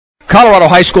Colorado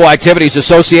High School Activities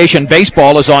Association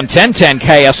Baseball is on 1010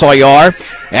 KSIR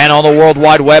and on the World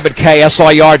Wide Web at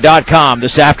KSIR.com.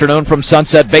 This afternoon from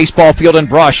Sunset Baseball Field in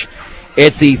Brush,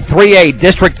 it's the 3A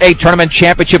District 8 Tournament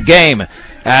Championship game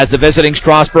as the visiting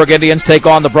Strasburg Indians take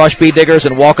on the Brush Bee Diggers.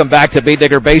 And welcome back to Bee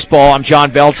Digger Baseball. I'm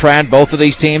John Beltran. Both of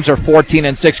these teams are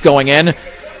 14-6 going in.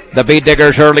 The Bee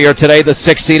Diggers earlier today, the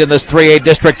 6th seed in this 3A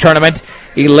District Tournament,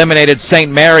 eliminated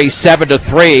St. Mary's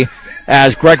 7-3.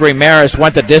 As Gregory Maris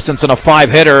went the distance on a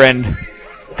 5-hitter, and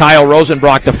Kyle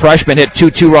Rosenbrock, the freshman, hit 2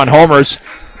 two-run homers.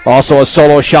 Also a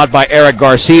solo shot by Eric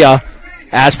Garcia.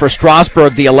 As for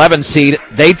Strasburg, the 11 seed,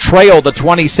 they trailed the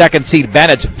 22nd seed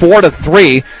Bennett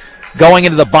 4-3 going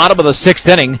into the bottom of the 6th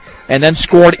inning, and then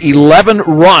scored 11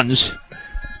 runs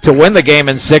to win the game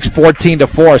in 6,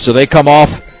 14-4. So they come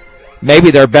off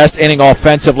maybe their best inning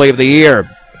offensively of the year.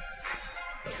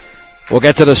 We'll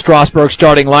get to the Strasburg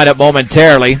starting lineup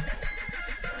momentarily,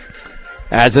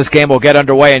 as this game will get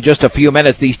underway in just a few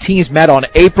minutes. These teams met on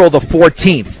April the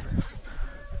 14th,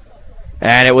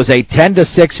 and it was a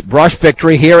 10-6 Brush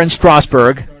victory here in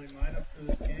Strasburg.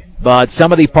 But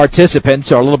some of the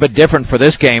participants are a little bit different for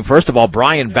this game. First of all,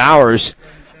 Brian Bowers,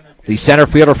 the center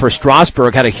fielder for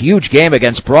Strasburg, had a huge game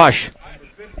against Brush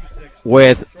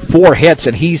with 4 hits,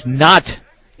 and he's not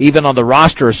even on the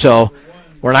roster, so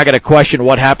we're not going to question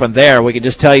what happened there. We can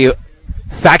just tell you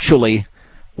factually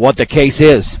what the case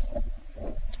is.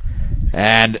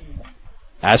 And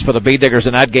as for the Bee Diggers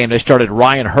in that game, they started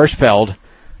Ryan Hirschfeld,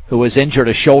 who has injured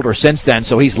a shoulder since then,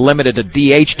 so he's limited to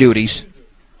DH duties.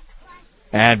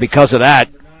 And because of that,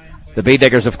 the Bee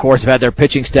Diggers, of course, have had their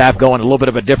pitching staff go in a little bit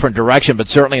of a different direction, but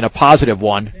certainly in a positive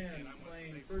one,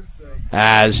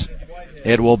 as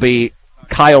it will be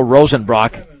Kyle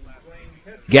Rosenbrock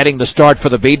getting the start for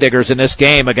the Bee Diggers in this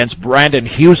game against Brandon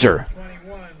Huser.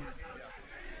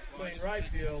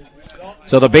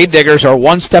 So the Bee Diggers are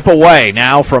one step away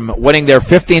now from winning their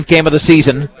 15th game of the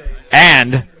season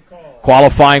and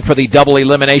qualifying for the double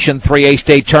elimination 3A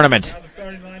state tournament.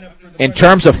 In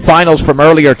terms of finals from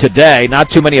earlier today, not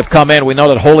too many have come in. We know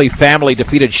that Holy Family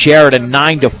defeated Sheridan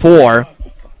 9-4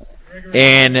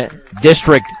 in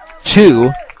District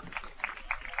 2.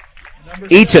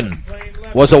 Eaton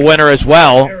was a winner as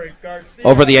well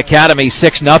over the Academy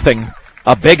 6-0.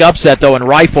 A big upset, though, in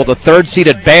Rifle. The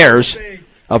third-seeded Bears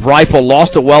of Rifle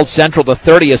lost to Weld Central, the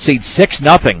 30th seed,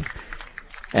 6-0.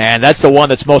 And that's the one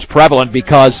that's most prevalent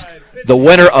because the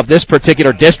winner of this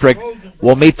particular district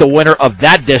will meet the winner of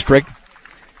that district.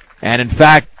 And in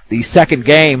fact, the second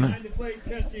game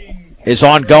is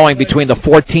ongoing between the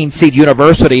 14-seed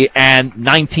University and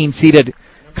 19-seeded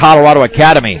Colorado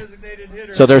Academy.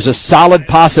 So there's a solid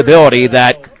possibility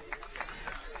that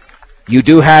you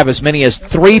do have as many as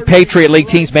 3 Patriot League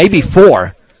teams, maybe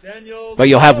 4, but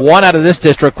you'll have 1 out of this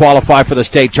district qualify for the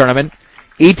state tournament.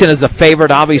 Eaton is the favorite,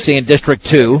 obviously, in District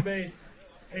 2.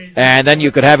 And then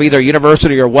you could have either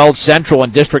University or Weld Central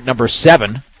in District number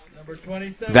 7.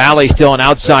 Valley still an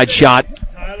outside shot.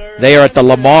 They are at the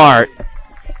Lamar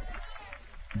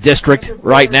district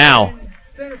right now.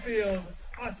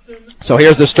 So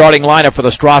here's the starting lineup for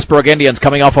the Strasburg Indians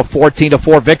coming off a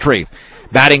 14-4 victory.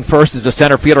 Batting first is the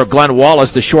center fielder Glenn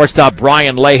Wallace. The shortstop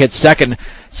Brian Lay hits second.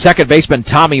 Second baseman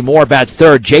Tommy Moore bats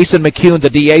third. Jason McCune, the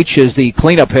DH, is the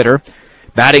cleanup hitter.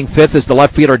 Batting fifth is the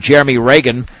left fielder Jeremy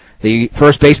Reagan. The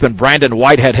first baseman Brandon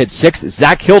Whitehead hits sixth.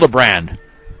 Zach Hildebrand,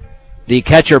 the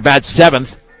catcher, bats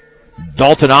seventh.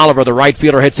 Dalton Oliver, the right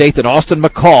fielder, hits eighth. And Austin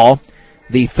McCall,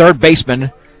 the third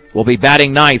baseman, will be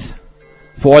batting ninth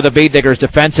for the Bee Diggers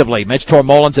defensively. Mitch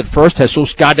Tormolans at first.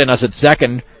 Jesus Cardenas at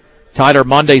second. Tyler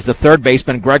Monday's the third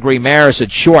baseman. Gregory Maris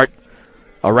at short.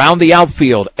 Around the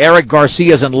outfield, Eric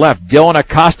Garcia's in left. Dylan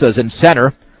Acosta's in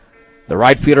center. The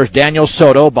right fielder's Daniel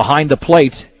Soto. Behind the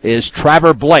plate is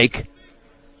Trevor Blake,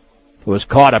 who has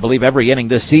caught, I believe, every inning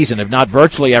this season, if not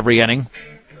virtually every inning.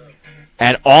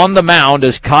 And on the mound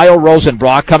is Kyle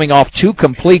Rosenbrock, coming off 2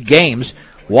 complete games,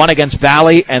 one against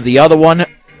Valley and the other one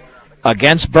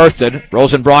against Berthoud.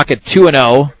 Rosenbrock at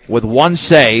 2-0 with 1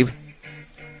 save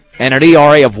and an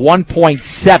ERA of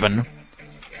 1.7.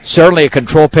 Certainly a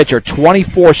control pitcher,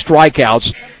 24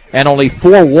 strikeouts and only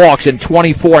 4 walks in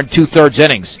 24 2/3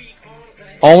 innings.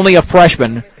 Only a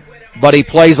freshman, but he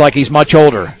plays like he's much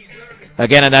older.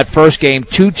 Again, in that first game,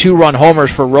 2 two-run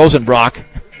homers for Rosenbrock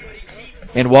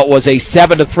in what was a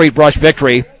 7-3 Brush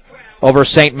victory over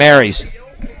St. Mary's.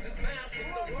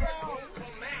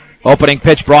 Opening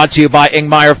pitch brought to you by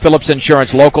Ingmeyer Phillips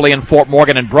Insurance, locally in Fort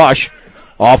Morgan and Brush,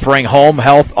 offering home,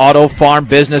 health, auto, farm,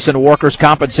 business, and workers'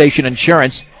 compensation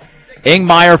insurance.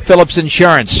 Ingmeyer Phillips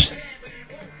Insurance.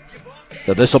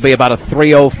 So this will be about a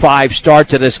 3:05 start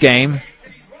to this game.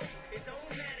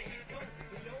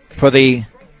 for the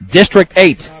District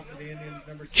 8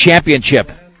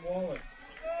 championship.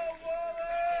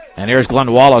 And here's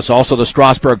Glenn Wallace, also the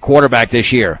Strasburg quarterback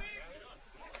this year.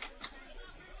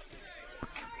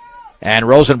 And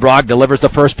Rosenbrock delivers the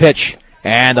first pitch.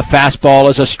 And the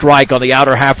fastball is a strike on the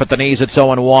outer half at the knees. It's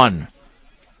 0-1.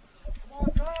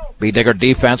 B-Digger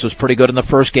defense was pretty good in the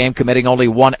first game, committing only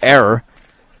one error.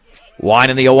 Wine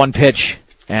in the 0-1 pitch.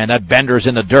 And that bender's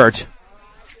in the dirt.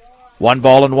 1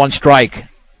 ball and 1 strike.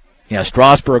 Yeah,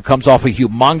 Strasburg comes off a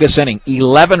humongous inning.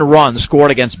 11 runs scored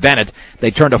against Bennett.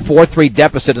 They turned a 4-3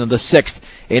 deficit in the 6th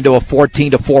into a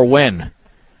 14-4 win.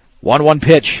 1-1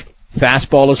 pitch.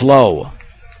 Fastball is low.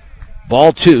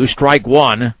 Ball 2, strike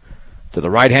 1 to the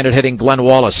right-handed hitting Glenn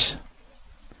Wallace.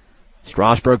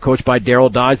 Strasburg coached by Darrell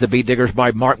Dodge. The B-Diggers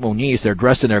by Mark Muniz. They're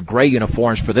dressed in their gray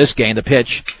uniforms for this game. The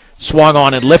pitch swung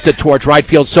on and lifted towards right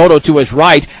field. Soto to his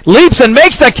right. Leaps and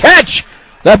makes the catch.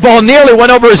 That ball nearly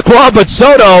went over his glove, but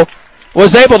Soto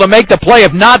was able to make the play.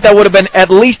 If not, that would have been at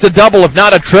least a double, if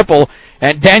not a triple.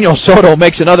 And Daniel Soto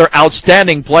makes another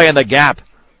outstanding play in the gap.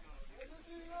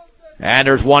 And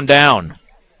there's 1 down.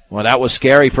 Well, that was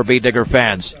scary for B-Digger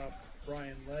fans.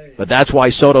 But that's why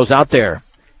Soto's out there.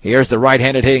 Here's the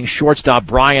right-handed hitting shortstop,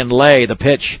 Brian Lay, the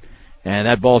pitch. And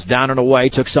that ball's down and away.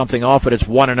 Took something off it. It's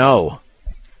 1-0.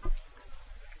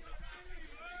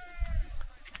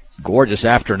 Gorgeous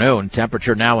afternoon.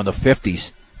 Temperature now in the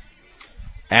 50s.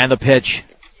 And the pitch.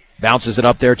 Bounces it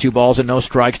up there. 2 balls and no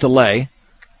strikes to Lay.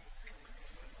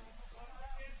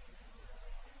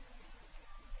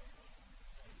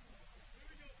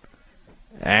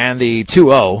 And the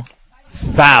 2-0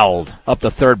 fouled up the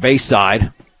third base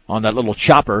side on that little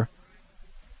chopper.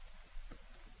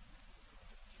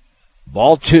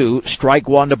 Ball 2, strike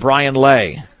 1 to Brian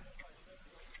Lay.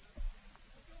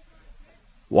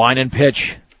 Wine and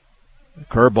pitch.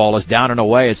 Curveball is down and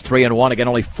away. It's 3-1. Again,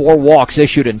 only 4 walks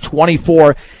issued in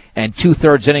 24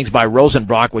 2/3 innings by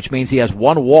Rosenbrock, which means he has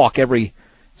 1 walk every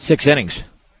 6 innings.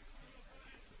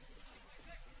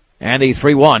 And the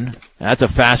 3-1. That's a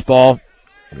fastball.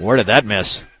 Where did that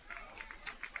miss?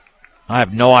 I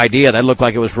have no idea. That looked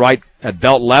like it was right at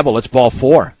belt level. It's ball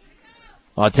 4.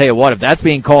 I'll tell you what, if that's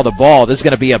being called a ball, this is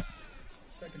going to be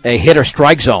a hitter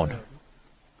strike zone.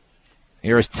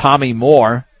 Here's Tommy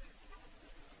Moore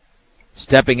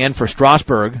stepping in for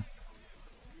Strasburg.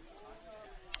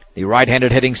 The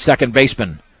right-handed hitting second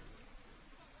baseman.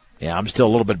 Yeah, I'm still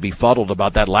a little bit befuddled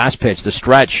about that last pitch, the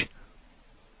stretch.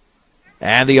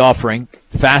 And the offering.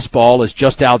 Fastball is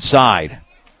just outside.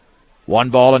 1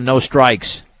 ball and no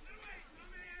strikes.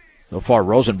 So far,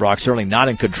 Rosenbrock certainly not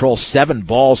in control. 7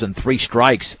 balls and 3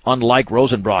 strikes, unlike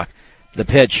Rosenbrock. The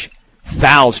pitch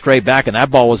fouled straight back, and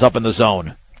that ball was up in the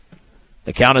zone.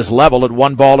 The count is level at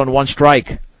 1 ball and 1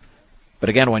 strike. But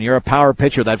again, when you're a power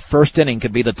pitcher, that first inning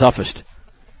can be the toughest.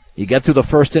 You get through the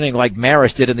first inning like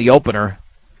Maris did in the opener.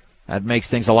 That makes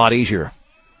things a lot easier.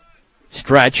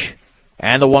 Stretch,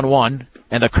 and the 1-1,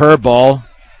 and the curveball.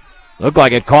 Looked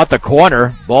like it caught the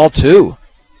corner. Ball 2.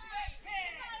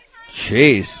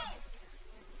 Jeez.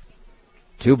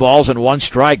 2 balls and 1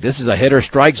 strike. This is a hitter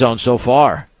strike zone so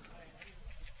far.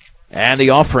 And the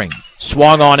offering.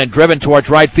 Swung on and driven towards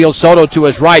right field. Soto to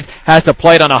his right. Has to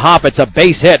play it on a hop. It's a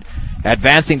base hit.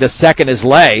 Advancing to second is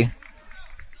Lay.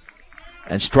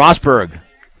 And Strasburg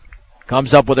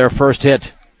comes up with their first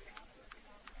hit.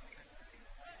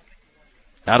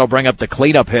 That'll bring up the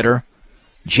cleanup hitter,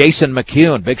 Jason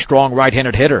McCune, big, strong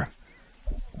right-handed hitter.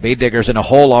 B-Diggers in a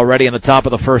hole already in the top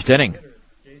of the first inning.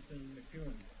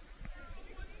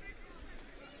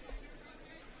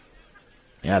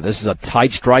 Yeah, this is a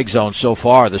tight strike zone so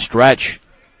far. The stretch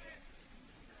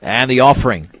and the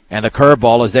offering. And the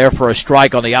curveball is there for a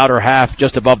strike on the outer half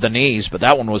just above the knees, but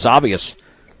that one was obvious.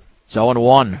 It's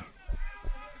 0-1.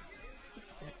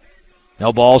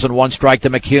 No balls and 1 strike to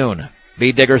McCune.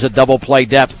 B-Diggers at double play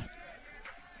depth.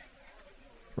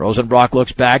 Rosenbrock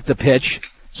looks back. The pitch.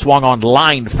 Swung on,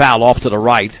 lined foul off to the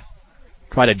right.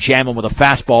 Try to jam him with a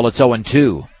fastball. It's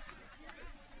 0-2.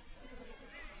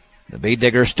 The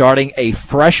B-Diggers starting a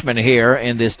freshman here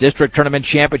in this district tournament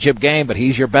championship game, but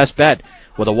he's your best bet.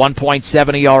 With a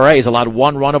 1.7 ERA, he's allowed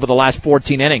 1 run over the last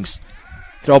 14 innings.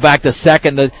 Throw back to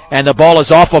second, and the ball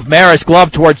is off of Maris'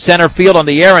 glove towards center field on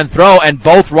the errant throw, and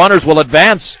both runners will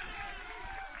advance.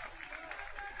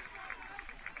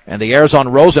 And the error's on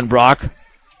Rosenbrock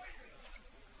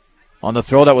on the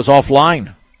throw that was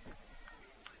offline.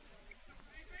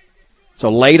 So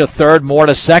Lay to third, Moore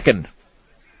to second.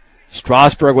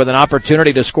 Strasburg with an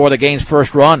opportunity to score the game's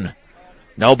first run.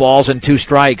 No balls and 2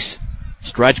 strikes.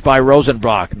 Stretched by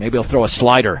Rosenbrock. Maybe he'll throw a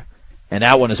slider. And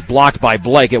that one is blocked by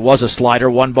Blake. It was a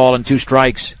slider. 1 ball and 2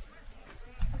 strikes.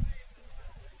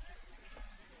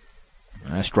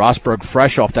 Strasburg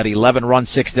fresh off that 11-run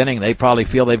sixth inning. They probably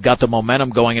feel they've got the momentum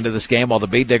going into this game while the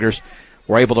Beat Diggers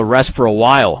were able to rest for a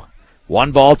while.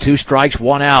 1 ball, 2 strikes,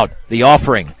 1 out. The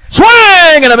offering. Swing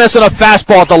and a miss and a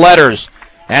fastball at the letters.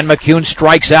 And McCune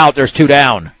strikes out. There's 2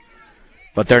 down.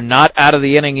 But they're not out of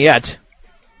the inning yet,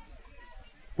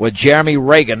 with Jeremy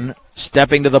Reagan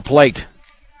stepping to the plate.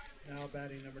 Now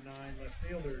batting number 9, left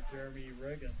fielder Jeremy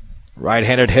Reagan.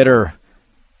 Right-handed hitter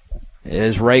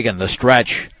is Reagan. The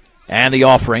stretch and the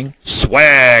offering. Swing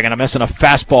and a miss and a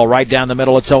fastball right down the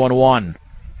middle. It's 0-1.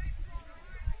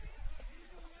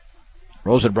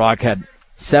 Rosenbrock had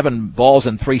 7 balls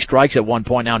and 3 strikes at one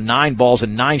point. Now 9 balls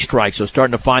and 9 strikes, so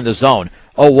starting to find the zone.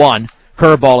 0-1.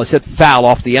 Curveball is hit foul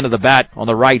off the end of the bat on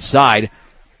the right side.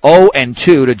 0-2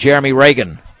 to Jeremy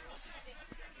Reagan.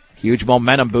 Huge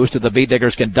momentum boost if the Beat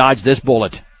Diggers can dodge this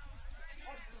bullet.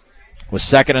 With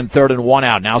 2nd and 3rd and 1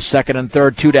 out. Now 2nd and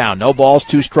 3rd, 2 down. No balls,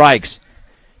 2 strikes.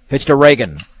 Pitch to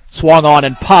Reagan. Swung on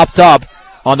and popped up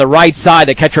on the right side.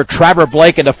 The catcher Trevor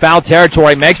Blake into foul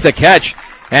territory makes the catch,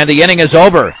 and the inning is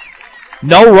over.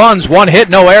 No runs, 1 hit,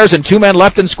 no errors, and 2 men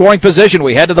left in scoring position.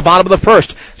 We head to the bottom of the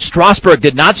first. Strasburg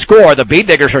did not score. The Beat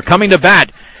Diggers are coming to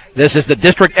bat. This is the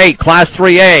District 8 Class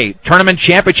 3A Tournament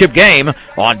Championship game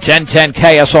on 1010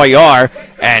 KSIR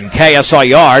and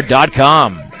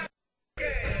KSIR.com.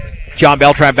 John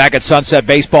Beltran back at Sunset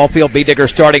Baseball Field. Beat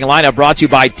Diggers starting lineup brought to you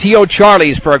by T.O.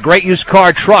 Charlie's for a great used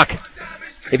car truck.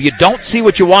 If you don't see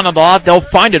what you want on the lot, they'll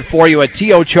find it for you at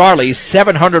T.O. Charlie's,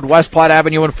 700 West Platte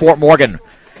Avenue in Fort Morgan.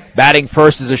 Batting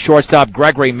first is the shortstop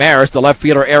Gregory Maris. The left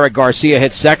fielder Eric Garcia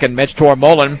hits second. Mitch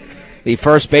Tormolin, the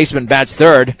first baseman, bats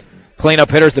third. Cleanup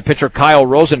hitters, the pitcher Kyle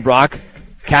Rosenbrock.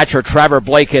 Catcher Trevor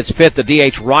Blake hits fifth. The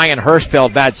DH Ryan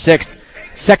Hirschfeld bats sixth.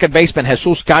 Second baseman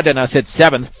Jesus Cardenas hits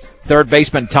seventh. Third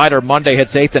baseman Tyler Monday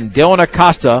hits eighth. And Dylan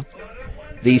Acosta,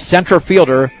 the center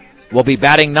fielder, will be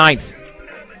batting ninth.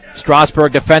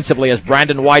 Strasburg defensively as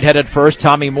Brandon Whitehead at first,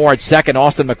 Tommy Moore at second,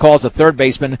 Austin McCall's the third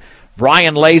baseman,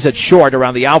 Brian Lays at short.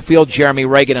 Around the outfield, Jeremy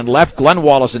Reagan in left, Glenn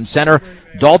Wallace in center,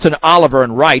 Dalton Oliver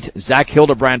in right, Zach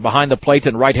Hildebrand behind the plate,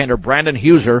 and right-hander Brandon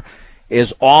Huser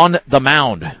is on the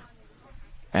mound.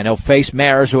 And he'll face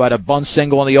Mares, who had a bunt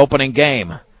single in the opening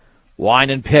game.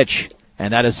 Wind and pitch,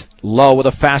 and that is low with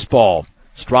a fastball.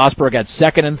 Strasburg at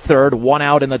second and third, 1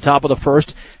 out in the top of the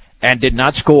first, and did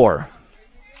not score.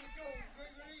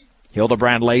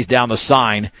 Hildebrand lays down the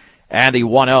sign, and the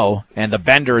 1-0, and the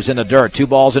bender is in the dirt. 2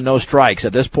 balls and no strikes.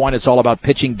 At this point, it's all about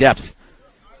pitching depth.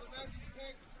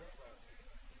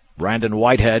 Brandon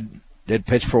Whitehead did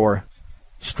pitch for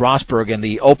Strasburg in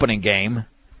the opening game.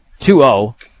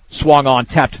 2-0, swung on,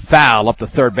 tapped foul up the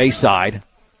third base side.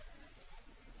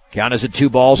 Count is at 2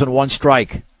 balls and 1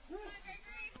 strike.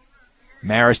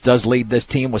 Maris does lead this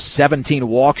team with 17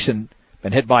 walks and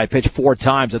been hit by a pitch 4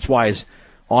 times. That's why his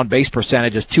on-base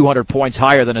percentage is 200 points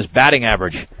higher than his batting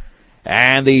average.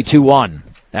 And the 2-1.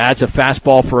 That's a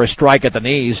fastball for a strike at the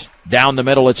knees. Down the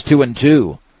middle, it's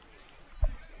 2-2.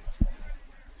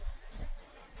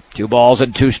 2 balls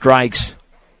and 2 strikes.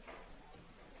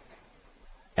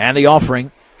 And the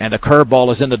offering. And the curveball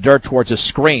is in the dirt towards a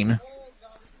screen.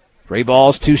 3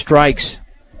 balls, 2 strikes.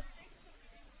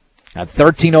 At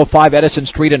 1305 Edison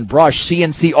Street in Brush,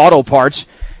 CNC Auto Parts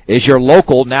is your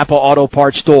local Napa Auto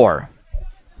Parts store.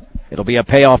 It'll be a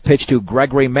payoff pitch to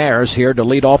Gregory Mares here to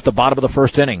lead off the bottom of the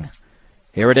first inning.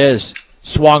 Here it is.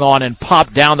 Swung on and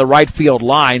popped down the right field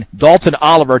line. Dalton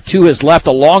Oliver to his left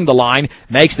along the line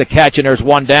makes the catch, and there's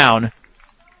 1 down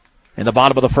in the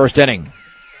bottom of the first inning.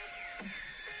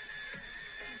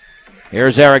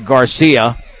 Here's Eric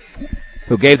Garcia,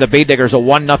 who gave the Beat Diggers a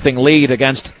 1-0 lead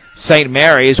against St.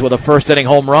 Mary's with a first-inning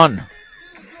home run.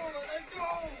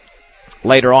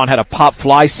 Later on had a pop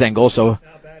fly single, so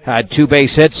had 2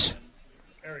 base hits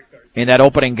in that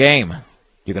opening game.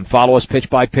 You can follow us pitch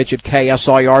by pitch at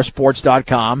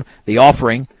KSIRsports.com. The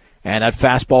offering, and that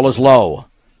fastball is low.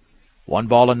 1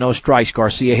 ball and no strikes.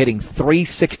 Garcia hitting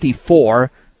 .364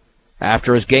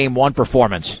 after his Game 1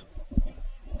 performance.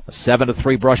 A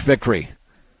 7-3 Brush victory.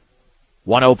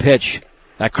 1-0 pitch.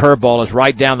 That curveball is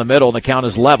right down the middle, and the count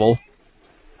is level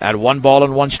at 1 ball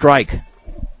and 1 strike.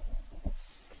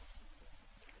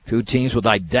 2 teams with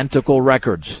identical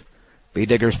records. Beat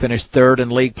Diggers finished third in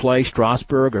league play.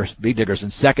 Beat Diggers in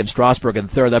second. Strasburg in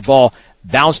third. That ball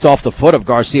bounced off the foot of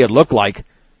Garcia, it looked like.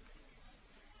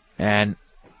 And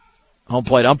home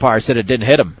plate umpire said it didn't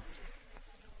hit him.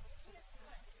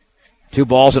 2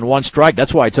 balls and 1 strike.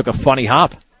 That's why he took a funny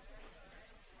hop.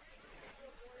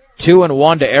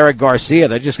 2-1 to Eric Garcia.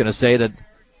 They're just going to say that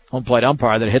home plate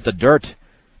umpire that hit the dirt.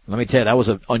 Let me tell you, that was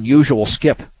an unusual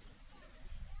skip.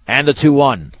 And the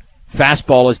 2-1.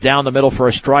 Fastball is down the middle for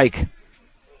a strike.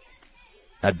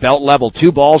 At belt level,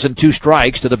 2 balls and 2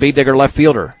 strikes to the Bee Digger left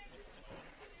fielder.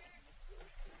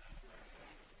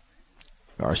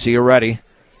 Garcia ready.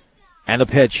 And the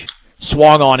pitch.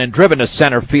 Swung on and driven to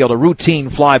center field. A routine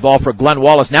fly ball for Glenn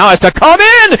Wallace. Now has to come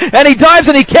in, and he dives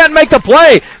and he can't make the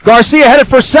play. Garcia headed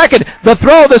for second. The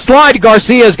throw, the slide.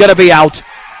 Garcia is going to be out.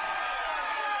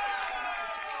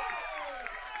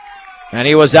 And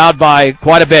he was out by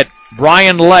quite a bit.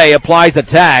 Brian Lay applies the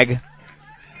tag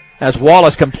as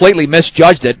Wallace completely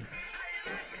misjudged it.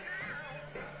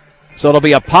 So it'll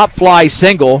be a pop fly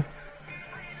single.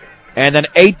 And then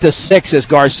 8-6 as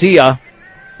Garcia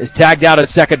is tagged out at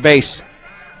second base.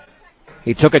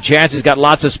 He took a chance. He's got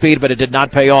lots of speed, but it did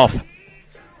not pay off.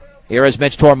 Here is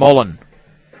Mitch Tormolen.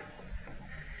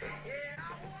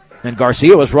 And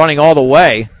Garcia was running all the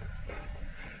way.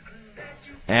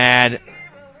 And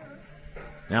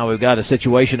now we've got a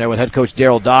situation there with head coach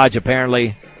Darryl Dodge.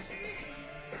 Apparently,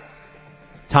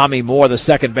 Tommy Moore, the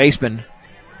second baseman,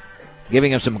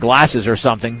 giving him some glasses or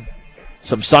something.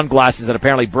 Some sunglasses that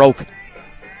apparently broke.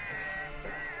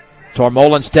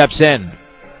 Tormolen steps in.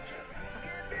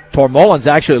 Tormolen's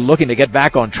actually looking to get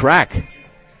back on track.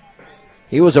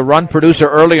 He was a run producer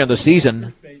earlier in the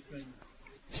season.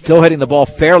 Still hitting the ball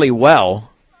fairly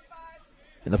well.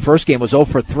 In the first game was 0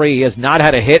 for 3. He has not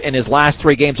had a hit in his last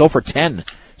 3 games, 0 for 10.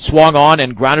 Swung on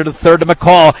and grounded to third to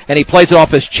McCall, and he plays it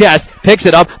off his chest, picks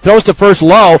it up, throws to first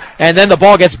low, and then the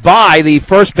ball gets by the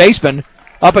first baseman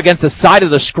up against the side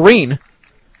of the screen.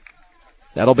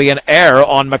 That'll be an error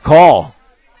on McCall.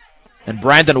 And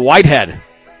Brandon Whitehead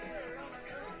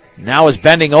now is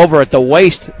bending over at the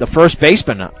waist, the first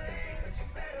baseman.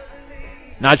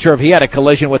 Not sure if he had a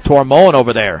collision with Tormolen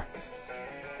over there.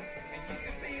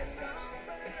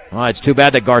 Well, it's too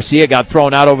bad that Garcia got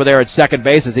thrown out over there at second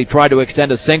base as he tried to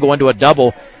extend a single into a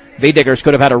double. Bee Diggers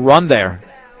could have had a run there.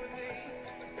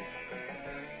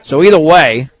 So either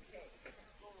way,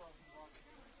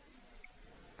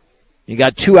 you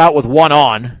got 2 out with 1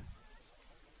 on.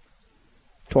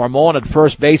 Tormolen at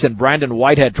first base and Brandon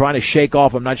Whitehead trying to shake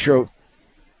off. I'm not sure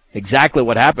exactly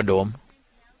what happened to him.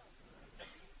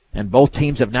 And both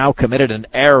teams have now committed an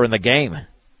error in the game.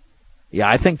 Yeah,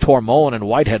 I think Tormolen and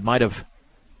Whitehead might have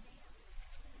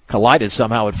collided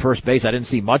somehow at first base. I didn't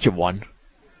see much of one.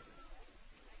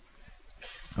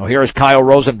 Oh, here is Kyle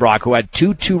Rosenbrock, who had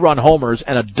 2 two-run homers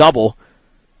and a double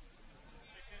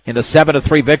in the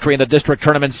 7-3 victory in the district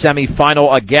tournament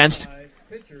semifinal against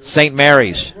St.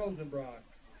 Mary's.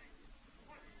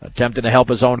 Attempting to help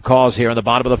his own cause here in the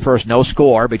bottom of the first. No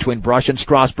score between Brush and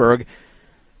Strasburg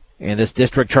in this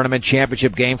district tournament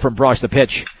championship game from Brush. The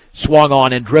pitch swung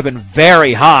on and driven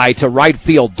very high to right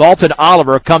field. Dalton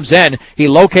Oliver comes in. He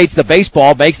locates the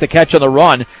baseball, makes the catch on the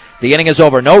run. The inning is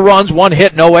over. No runs, 1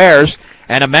 hit, no errors,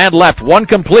 and a man left. 1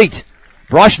 complete.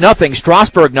 Brush nothing,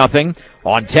 Strasburg nothing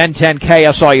on 1010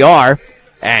 KSIR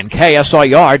and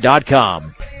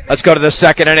KSIR.com. Let's go to the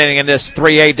second inning in this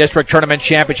 3A District Tournament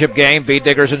Championship game. Bee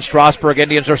Diggers and Strasburg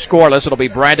Indians are scoreless. It'll be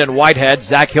Brandon Whitehead,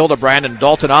 Zach Hildebrand, and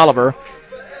Dalton Oliver,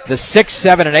 the 6,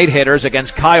 7, and 8 hitters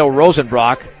against Kyle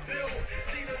Rosenbrock.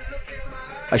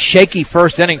 A shaky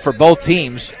first inning for both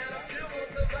teams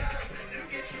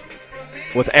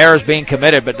with errors being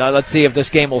committed, but let's see if this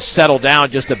game will settle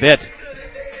down just a bit.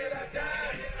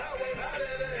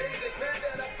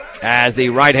 As the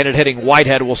right-handed hitting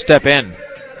Whitehead will step in.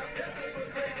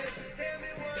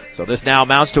 So this now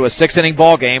amounts to a 6-inning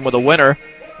ball game with a winner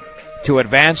to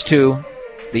advance to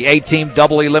the 8-team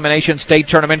double elimination state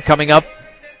tournament coming up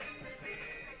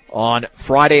on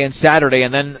Friday and Saturday,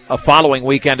 and then a following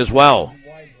weekend as well.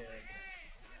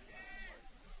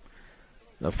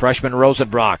 The freshman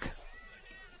Rosenbrock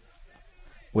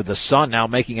with the sun now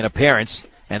making an appearance,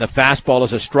 and the fastball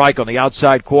is a strike on the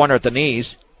outside corner at the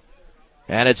knees,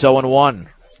 and it's 0-1.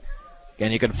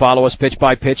 And you can follow us pitch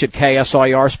by pitch at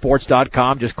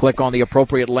KSIRsports.com. Just click on the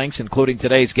appropriate links, including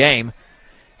today's game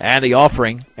and the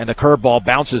offering, and the curveball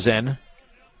bounces in.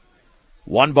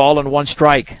 1 ball and 1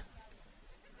 strike.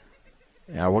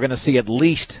 Now we're going to see at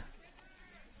least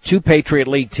 2 Patriot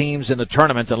League teams in the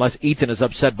tournament unless Eaton is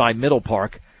upset by Middle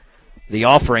Park. The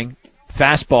offering,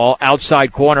 fastball,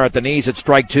 outside corner at the knees at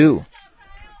strike 2.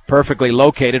 Perfectly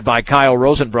located by Kyle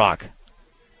Rosenbrock.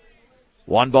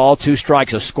 1 ball, 2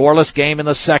 strikes, a scoreless game in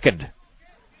the second.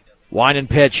 Wind and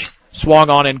pitch, swung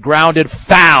on and grounded,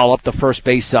 foul up the first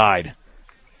base side.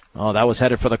 Oh, that was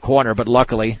headed for the corner, but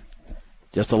luckily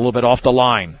just a little bit off the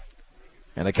line.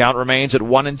 And the count remains at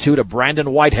 1-2 to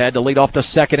Brandon Whitehead to lead off the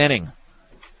second inning.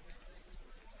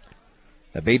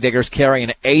 The Bee Diggers carry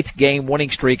an 8-game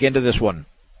winning streak into this one.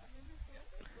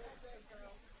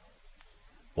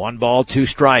 1 ball, 2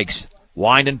 strikes.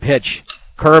 Wind and pitch.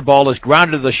 Curveball is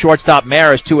grounded to the shortstop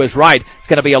Maris to his right. It's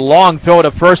going to be a long throw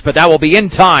to first, but that will be in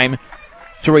time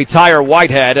to retire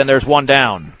Whitehead, and there's one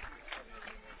down.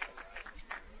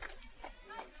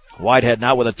 Whitehead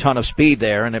not with a ton of speed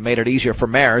there, and it made it easier for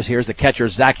Maris. Here's the catcher,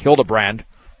 Zach Hildebrand.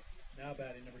 Now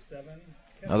batting number 7.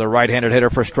 Another right-handed hitter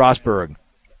for Strasburg.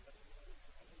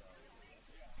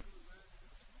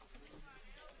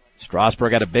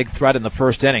 Strasburg had a big threat in the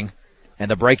first inning, and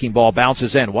the breaking ball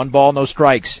bounces in. 1 ball, no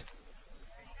strikes.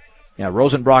 Yeah,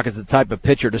 Rosenbrock is the type of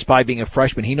pitcher, despite being a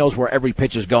freshman, he knows where every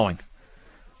pitch is going.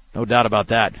 No doubt about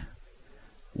that.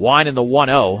 Wine in the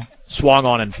 1-0. Swung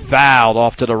on and fouled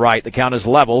off to the right. The count is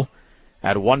level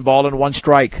at 1 ball and 1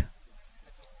 strike.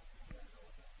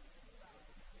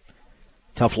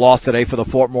 Tough loss today for the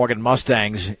Fort Morgan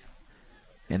Mustangs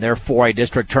in their 4A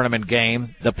district tournament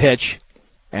game. The pitch.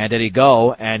 And did he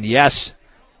go? And yes,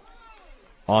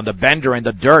 on the bender in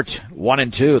the dirt,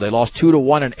 1-2. They lost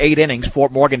 2-1 in 8 innings.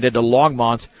 Fort Morgan did to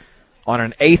Longmont on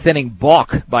an 8th inning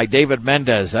balk by David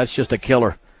Mendez. That's just a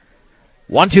killer.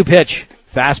 1-2 pitch.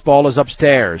 Fastball is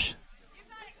upstairs.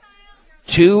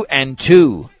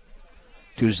 2-2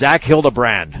 to Zach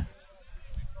Hildebrand.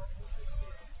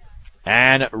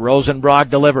 And Rosenbrock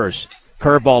delivers.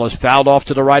 Curveball is fouled off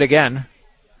to the right again.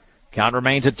 Count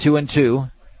remains at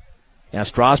 2-2. Now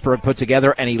Strasburg put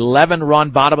together an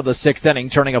 11-run bottom of the 6th inning,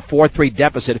 turning a 4-3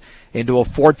 deficit into a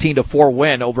 14-4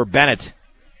 win over Bennett.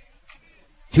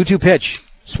 2-2 pitch.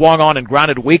 Swung on and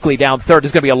grounded weakly down third. This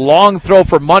is going to be a long throw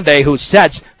for Monday, who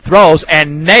sets, throws,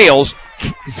 and nails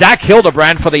Zach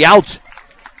Hildebrand for the out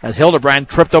as Hildebrand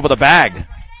tripped over the bag.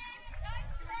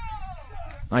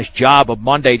 Nice job of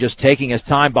Monday just taking his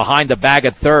time behind the bag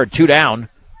at third. 2 down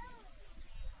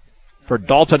for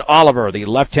Dalton Oliver, the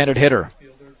left-handed hitter.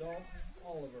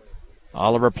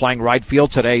 Oliver playing right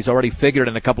field today. He's already figured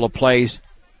in a couple of plays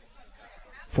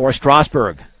for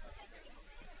Strasburg.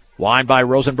 Wind by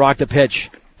Rosenbrock to pitch.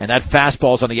 And that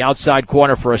fastball's on the outside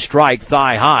corner for a strike,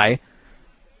 thigh high.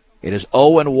 It is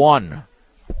 0-1.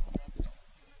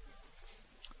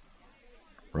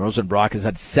 Rosenbrock has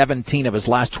had 17 of his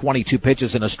last 22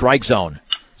 pitches in a strike zone.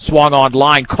 Swung on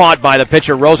line, caught by the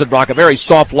pitcher Rosenbrock. A very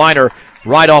soft liner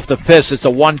right off the fist. It's a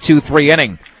 1-2-3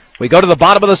 inning. We go to the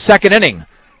bottom of the 2nd inning.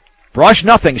 Brush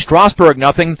nothing, Strasburg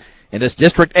nothing in this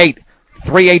District 8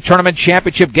 3A Tournament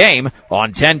Championship game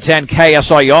on 1010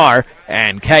 KSIR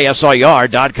and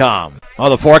KSIR.com. Well,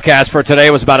 the forecast for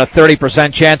today was about a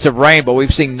 30% chance of rain, but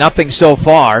we've seen nothing so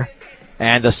far,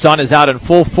 and the sun is out in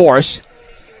full force.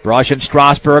 Brush and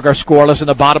Strasburg are scoreless in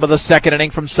the bottom of the 2nd inning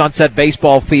from Sunset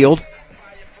Baseball Field.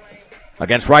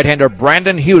 Against right-hander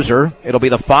Brandon Huser, it'll be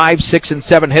the 5, 6, and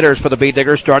 7 hitters for the Bee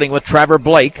Diggers, starting with Trevor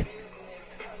Blake.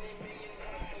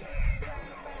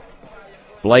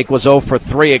 Blake was 0 for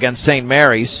 3 against St.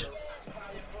 Mary's.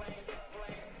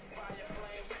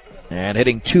 And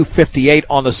hitting .258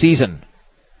 on the season.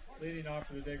 Leading off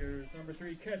for the Diggers, number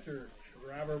 3 catcher,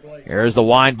 Trevor Blake. Here's the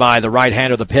wind by the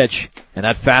right-hander, the pitch. And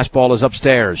that fastball is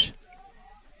upstairs.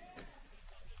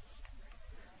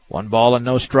 1 ball and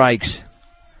no strikes.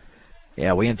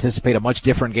 Yeah, we anticipate a much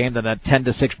different game than that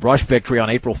 10-6 Brush victory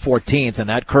on April 14th. And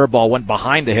that curveball went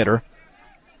behind the hitter.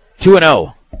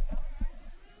 2-0.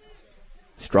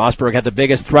 Strasburg had the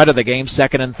biggest threat of the game,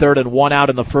 2nd and 3rd and 1 out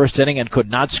in the 1st inning, and could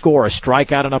not score. A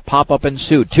strikeout and a pop-up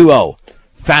ensued. 2-0.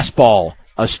 Fastball,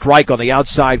 a strike on the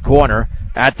outside corner.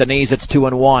 At the knees, it's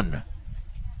 2-1.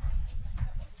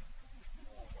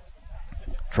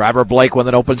 Trevor Blake with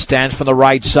an open stance from the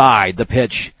right side. The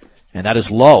pitch, and that is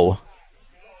low.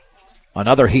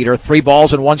 Another heater, 3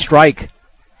 balls and 1 strike.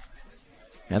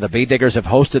 And the Bee Diggers have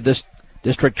hosted this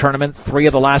district tournament 3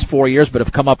 of the last 4 years, but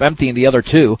have come up empty in the other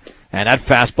 2. And that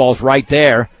fastball's right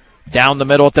there, down the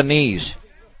middle at the knees.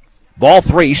 Ball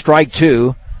 3, strike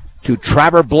 2 to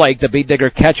Trevor Blake, the Bee Digger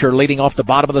catcher, leading off the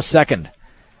bottom of the 2nd.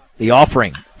 The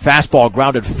offering, fastball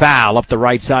grounded foul up the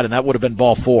right side, and that would have been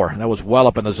ball 4. And that was well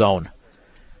up in the zone.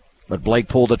 But Blake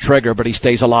pulled the trigger, but he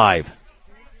stays alive.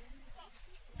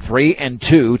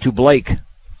 3-2 to Blake.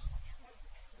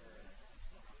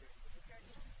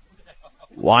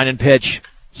 Wine and pitch.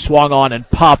 Swung on and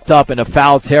popped up into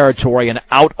foul territory and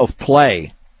out of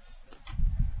play.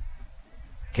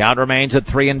 Count remains at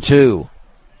 3-2.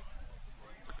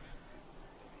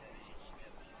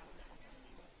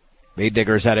 Bee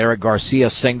Diggers had Eric Garcia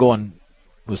single and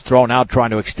was thrown out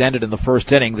trying to extend it in the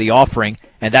 1st inning. The offering,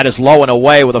 and that is low and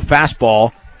away with a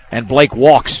fastball, and Blake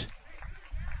walks.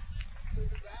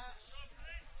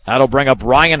 That'll bring up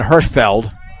Ryan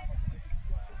Hirschfeld,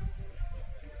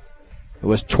 who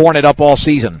has torn it up all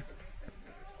season.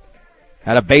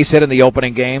 Had a base hit in the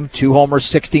opening game, 2 homers,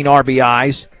 16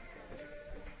 RBIs.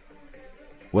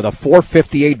 with a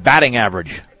 .458 batting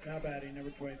average. Now batting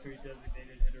number 23,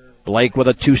 designated hitter. Blake with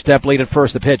a two-step lead at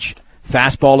first. The pitch.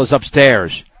 Fastball is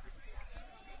upstairs.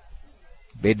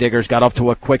 Big Diggers got off to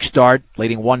a quick start,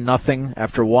 leading 1-0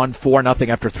 after 1, 4-0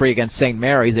 after 3 against St.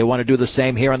 Mary's. They want to do the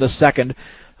same here in the second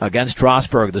against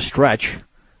Strasburg. The stretch.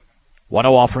 1-0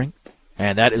 offering,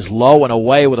 and that is low and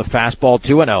away with a fastball,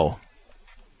 2-0.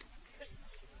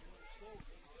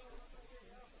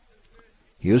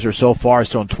 User so far has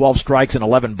thrown 12 strikes and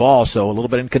 11 balls, so a little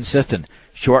bit inconsistent.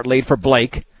 Short lead for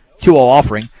Blake. 2-0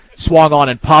 offering. Swung on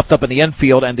and popped up in the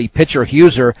infield, and the pitcher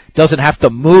Huser doesn't have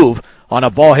to move on a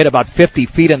ball hit about 50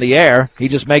 feet in the air. He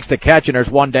just makes the catch, and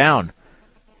there's one down.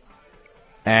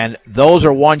 And those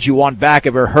are ones you want back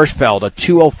if you're Hirschfeld. A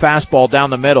 2-0 fastball down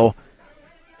the middle,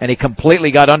 and he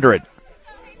completely got under it.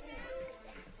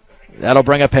 That'll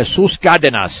bring up Jesus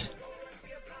Cardenas.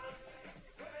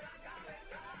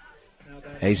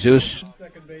 Jesus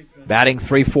batting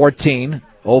 .314,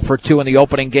 0 for 2 in the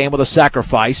opening game with a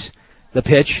sacrifice. The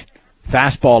pitch,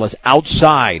 fastball is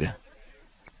outside.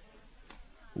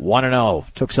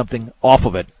 1-0, took something off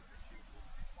of it.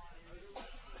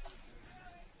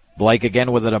 Blake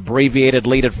again with an abbreviated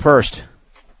lead at first.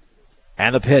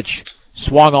 And the pitch,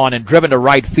 swung on and driven to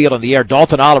right field in the air.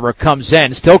 Dalton Oliver comes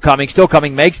in, still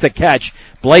coming, makes the catch.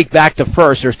 Blake back to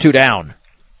first, there's 2 down.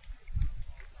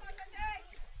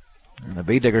 And the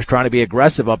Bee Diggers trying to be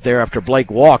aggressive up there after Blake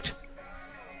walked.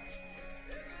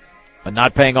 But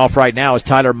not paying off right now as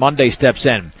Tyler Monday steps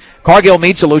in. Cargill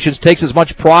Meat Solutions takes as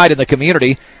much pride in the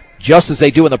community just as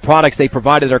they do in the products they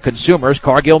provide to their consumers.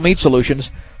 Cargill Meat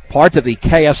Solutions, part of the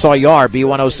KSIR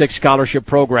B106 Scholarship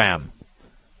Program.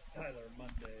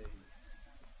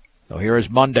 So here is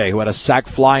Monday, who had a sac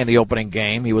fly in the opening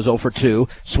game. He was 0 for 2.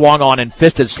 Swung on and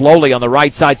fisted slowly on the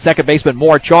right side. Second baseman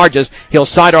Moore charges. He'll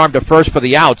sidearm to first for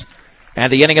the out. And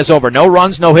the inning is over. No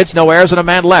runs, no hits, no errors, and a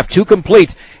man left. 2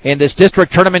 complete in this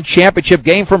district tournament championship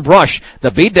game from Brush. The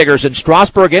Bee Diggers and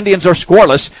Strasburg Indians are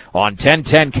scoreless on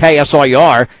 1010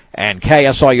 KSIR and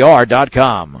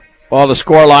KSIR.com. Well, the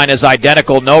scoreline is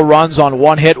identical. No runs on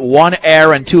 1 hit, 1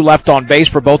 error, and 2 left on base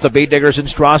for both the Bee Diggers and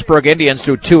Strasburg Indians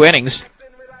through 2 innings.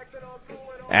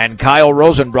 And Kyle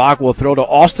Rosenbrock will throw to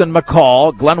Austin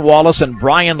McCall, Glenn Wallace, and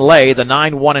Brian Lay, the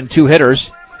 9, 1, and 2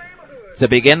 hitters, to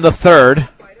begin the third.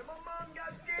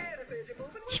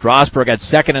 Strasburg had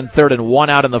second and third and 1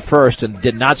 out in the first and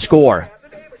did not score.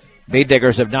 Bee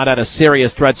Diggers have not had a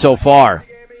serious threat so far.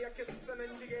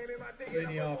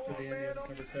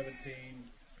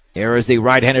 Here is the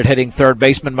right-handed hitting third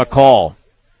baseman McCall.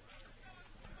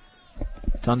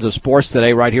 Tons of sports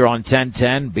today right here on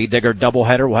 1010. Bee Digger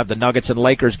doubleheader. We'll have the Nuggets and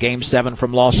Lakers Game 7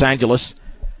 from Los Angeles.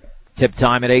 Tip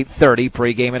time at 8:30,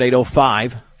 pregame at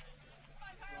 8:05.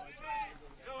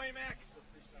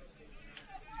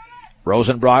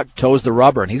 Rosenbrock toes the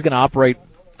rubber, and he's going to operate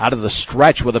out of the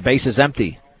stretch with the bases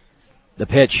empty. The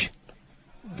pitch.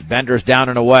 Bender's down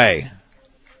and away.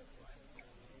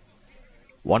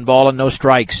 1 ball and no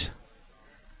strikes.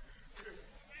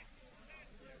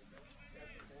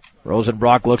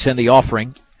 Rosenbrock looks in the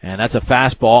offering, and that's a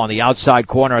fastball on the outside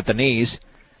corner at the knees.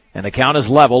 And the count is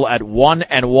level at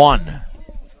 1-1.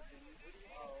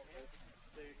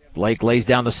 Blake lays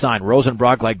down the sign.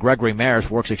 Rosenbrock, like Gregory Maris,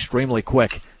 works extremely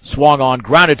quick. Swung on,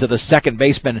 grounded to the second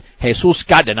baseman, Jesus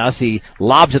Cardenas. He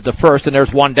lobs it to first, and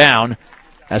there's 1 down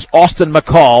as Austin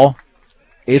McCall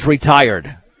is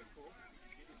retired.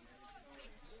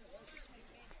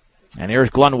 And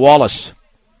here's Glenn Wallace,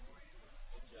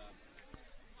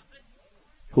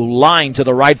 who lined to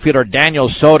the right fielder Daniel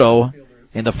Soto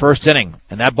in the first inning.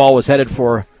 And that ball was headed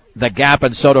for the gap,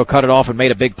 and Soto cut it off and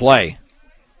made a big play.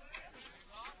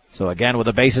 So again, with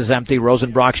the bases empty,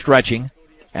 Rosenbrock stretching.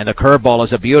 And the curveball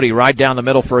is a beauty right down the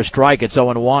middle for a strike. It's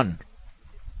 0-1.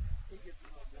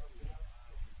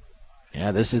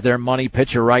 Yeah, this is their money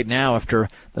pitcher right now after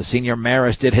the senior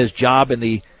Maris did his job in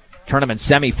the tournament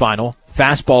semifinal.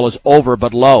 Fastball is over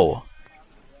but low.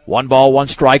 1 ball, 1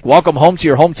 strike. Welcome home to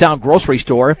your hometown grocery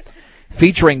store,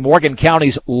 featuring Morgan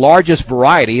County's largest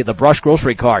variety, the Brush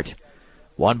Grocery Cart.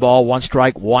 1 ball, 1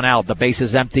 strike, 1 out. The base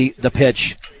is empty. The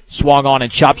pitch. Swung on and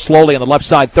chopped slowly on the left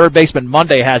side. Third baseman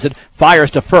Monday has it.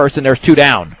 Fires to first, and there's 2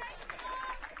 down.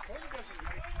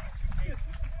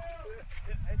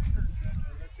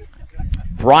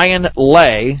 Brian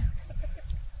Lay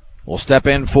will step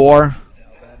in for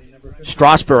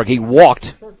Strasburg. He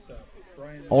walked.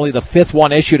 Only the 5th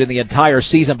one issued in the entire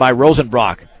season by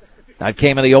Rosenbrock. That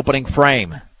came in the opening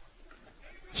frame.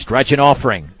 Stretch and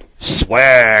offering.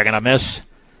 Swag and a miss.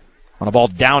 On a ball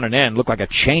down and in. Looked like a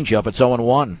changeup. It's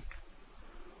 0-1.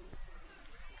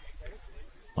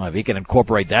 Well, if he can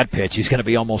incorporate that pitch, he's going to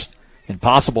be almost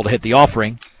Impossible to hit the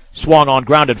offering. Swung on,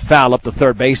 grounded foul up the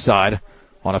third base side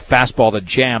on a fastball that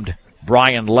jammed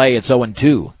Brian Lay. It's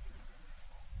 0-2.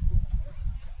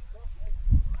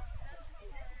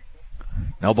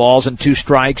 No balls and 2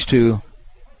 strikes to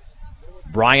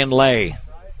Brian Lay.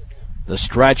 The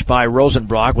stretch by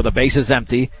Rosenbrock with the bases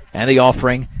empty and the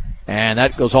offering. And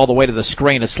that goes all the way to the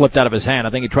screen. It slipped out of his hand. I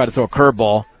think he tried to throw a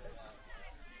curveball.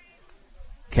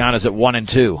 Count is at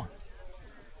 1-2.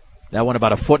 That went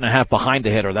about 1.5 feet behind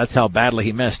the hitter. That's how badly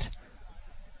he missed.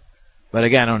 But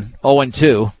again, on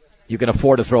 0-2, you can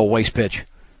afford to throw a waste pitch.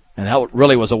 And that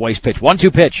really was a waste pitch.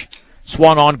 1-2 pitch.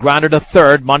 Swung on, grounded to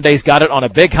third. Monday's got it on a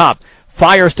big hop.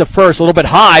 Fires to first, a little bit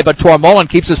high, but Tormolin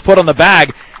keeps his foot on the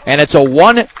bag. And it's a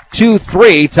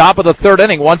 1-2-3, top of the third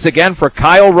inning once again for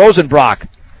Kyle Rosenbrock.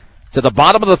 To the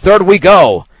bottom of the third we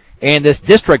go in this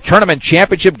district tournament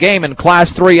championship game in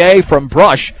Class 3A from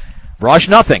Brush. Brush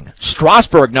nothing,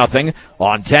 Strasburg nothing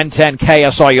on 1010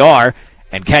 KSIR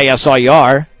and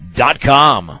KSIR.com.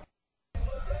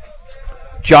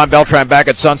 John Beltran back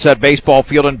at Sunset Baseball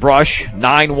Field in Brush.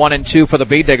 9-1-2 for the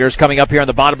Bee Diggers coming up here in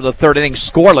the bottom of the third inning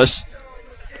scoreless.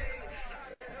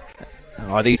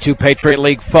 Are the 2 Patriot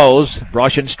League foes,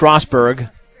 Brush and Strasburg.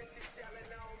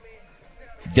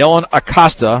 Dylan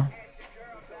Acosta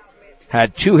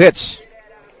had 2 hits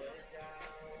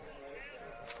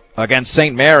against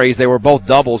St. Mary's. They were both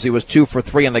doubles. He was 2 for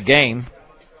 3 in the game.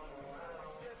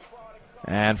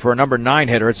 And for a number 9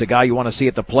 hitter, it's a guy you want to see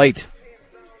at the plate.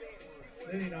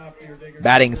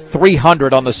 Batting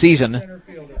 .300 on the season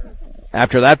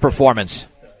after that performance.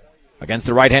 Against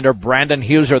the right-hander Brandon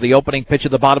Huser, the opening pitch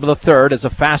at the bottom of the third is a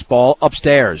fastball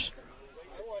upstairs.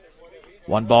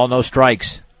 1 ball, no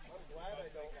strikes.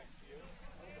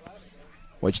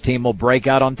 Which team will break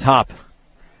out on top?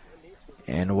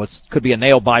 And what could be a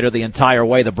nail-biter the entire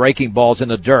way. The breaking ball's in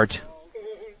the dirt.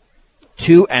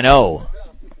 2-0.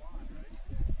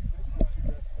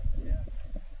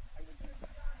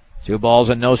 2 balls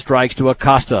and no strikes to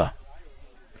Acosta.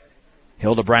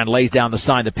 Hildebrand lays down the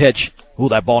sign, the pitch. Ooh,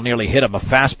 that ball nearly hit him. A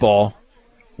fastball.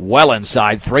 Well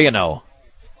inside, 3-0.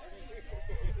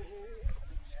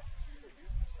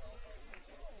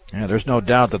 Yeah, there's no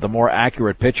doubt that the more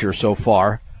accurate pitcher so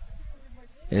far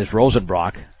is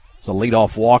Rosenbrock. It's a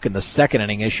leadoff walk in the second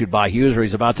inning issued by Huser.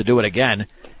 He's about to do it again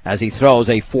as he throws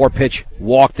a 4-pitch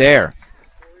walk there.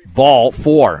 Ball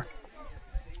 4.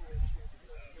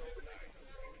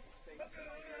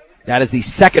 That is the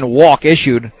second walk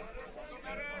issued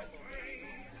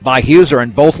by Huser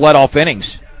in both leadoff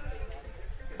innings.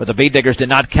 But the Bee Diggers did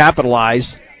not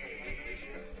capitalize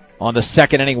on the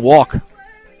second inning walk.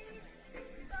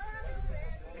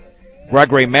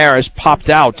 Gregory Maris popped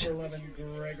out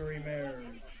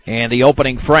in the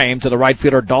opening frame to the right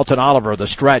fielder Dalton Oliver, the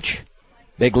stretch.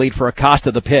 Big lead for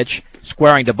Acosta, the pitch.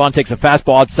 Squaring to bunt, takes a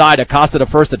fastball outside. Acosta to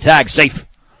first, the tag, safe.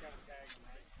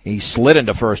 He slid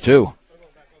into first, too.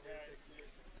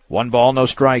 1 ball, no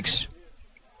strikes.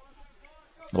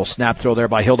 Little snap throw there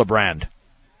by Hildebrand.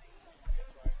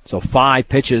 So 5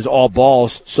 pitches, all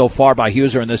balls so far by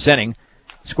Huser in this inning.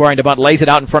 Squaring to bunt, lays it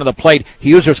out in front of the plate.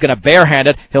 Huser's going to barehand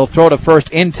it. He'll throw to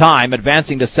first in time.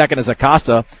 Advancing to second as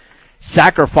Acosta.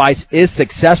 Sacrifice is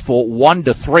successful,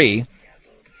 1-3.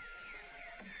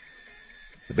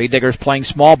 The Bee Diggers playing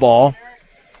small ball.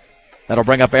 That'll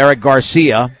bring up Eric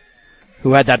Garcia,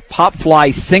 who had that pop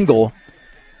fly single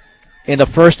in the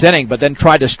first inning, but then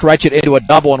tried to stretch it into a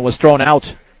double and was thrown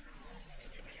out.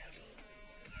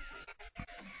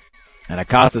 And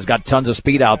Acosta's got tons of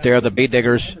speed out there. The Bee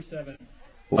Diggers,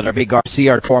 whether it be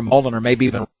Garcia or Tormolin or maybe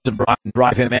even Rosenbrock, can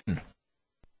drive him in.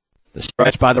 The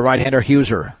stretch by the right-hander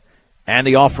Huser. And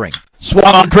the offering. Swung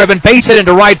on, driven, base hit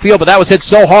into right field, but that was hit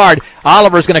so hard,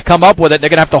 Oliver's going to come up with it. They're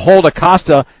going to have to hold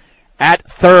Acosta at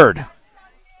third.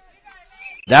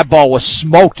 That ball was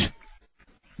smoked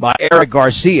by Eric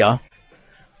Garcia.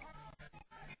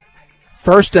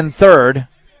 First and third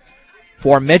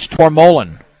for Mitch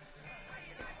Tormolin,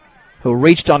 who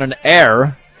reached on an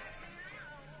error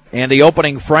in the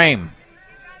opening frame.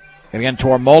 And again,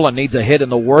 Tormolin needs a hit in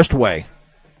the worst way,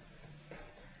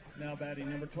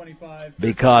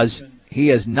 because he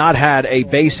has not had a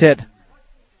base hit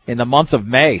in the month of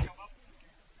May.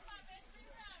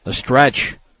 The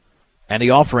stretch and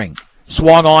the offering.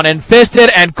 Swung on and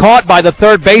fisted and caught by the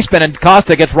third baseman, and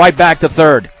Costa gets right back to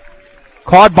third.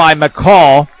 Caught by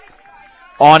McCall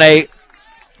on a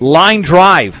line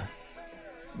drive.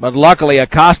 But luckily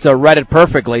Acosta read it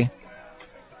perfectly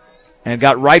and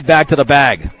got right back to the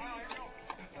bag.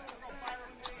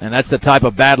 And that's the type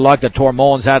of bad luck that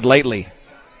Tormolin's had lately.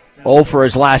 0 for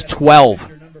his last 12.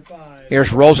 Here's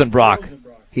Rosenbrock.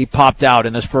 He popped out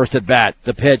in his first at bat.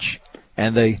 The pitch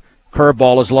and the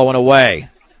Curveball is low and away.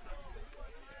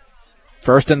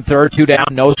 First and third, 2 down,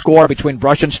 no score between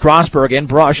Brush and Strasburg. In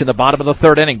Brush in the bottom of the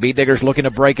third inning. Beat Diggers looking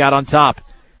to break out on top.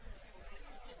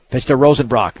 Pitch to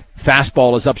Rosenbrock.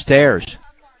 Fastball is upstairs.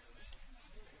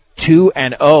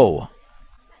 2-0.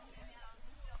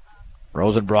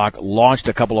 Rosenbrock launched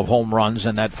a couple of home runs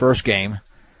in that first game,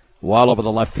 well over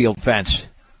the left field fence.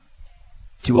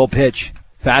 2-0 pitch.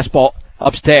 Fastball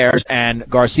upstairs, and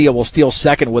Garcia will steal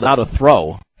second without a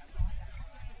throw.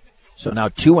 So now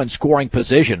 2 in scoring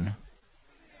position.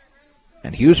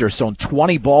 And Huser thrown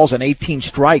 20 balls and 18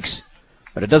 strikes.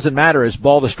 But it doesn't matter his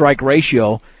ball-to-strike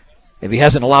ratio if he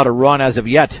hasn't allowed a run as of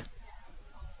yet.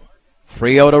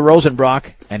 3-0 to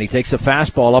Rosenbrock, and he takes a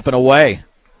fastball up and away.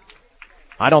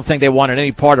 I don't think they wanted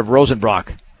any part of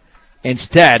Rosenbrock.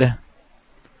 Instead,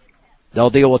 they'll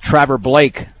deal with Trevor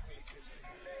Blake.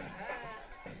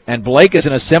 And Blake is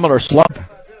in a similar slump.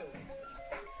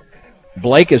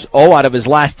 Blake is 0 out of his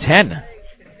last 10.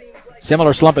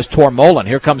 Similar slump as Tormolen.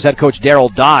 Here comes head coach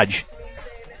Darryl Dodge.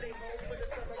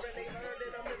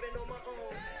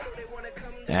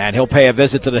 And he'll pay a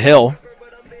visit to the Hill.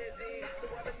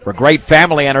 For great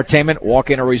family entertainment, walk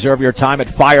in or reserve your time at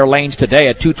Fire Lanes today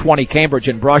at 220 Cambridge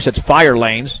and Brush. It's Fire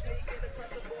Lanes.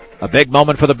 A big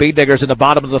moment for the Beat Diggers in the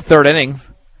bottom of the third inning,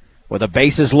 with the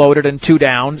bases loaded and 2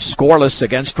 down, scoreless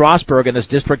against Strasburg in this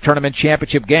district tournament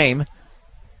championship game.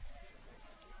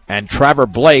 And Trevor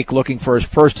Blake looking for his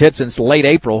first hit since late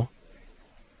April.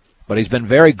 But he's been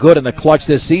very good in the clutch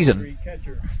this season.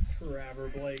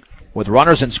 With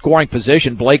runners in scoring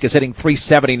position, Blake is hitting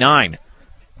 .379.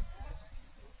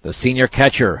 The senior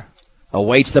catcher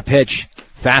awaits the pitch.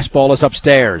 Fastball is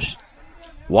upstairs.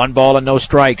 1 ball and no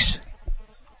strikes.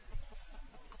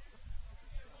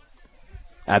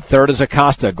 At third is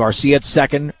Acosta. Garcia at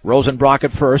second. Rosenbrock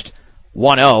at first.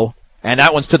 1-0. And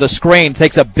that one's to the screen.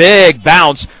 Takes a big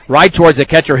bounce right towards the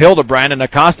catcher Hildebrand. And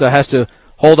Acosta has to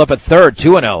hold up at third.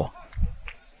 2-0.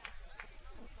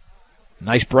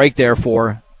 Nice break there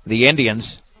for the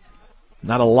Indians.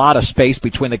 Not a lot of space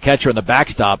between the catcher and the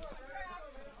backstop.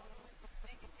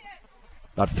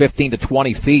 About 15 to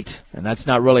 20 feet. And that's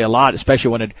not really a lot,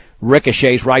 especially when it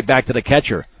ricochets right back to the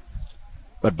catcher.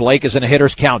 But Blake is in a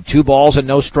hitter's count. 2 balls and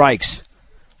no strikes.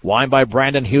 Wind by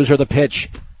Brandon Huser, the pitch.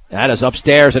 That is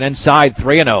upstairs and inside.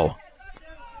 3-0.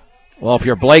 Well, if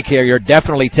you're Blake here, you're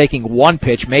definitely taking 1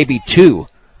 pitch, maybe 2.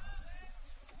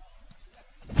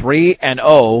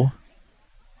 3-0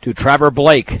 to Trevor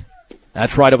Blake.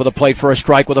 That's right over the plate for a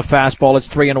strike with a fastball. It's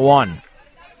 3-1.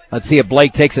 Let's see if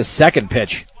Blake takes a second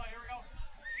pitch.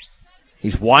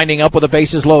 He's winding up with the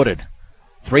bases loaded.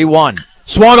 3-1.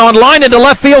 Swung on line into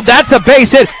left field. That's a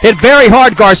base hit. Hit very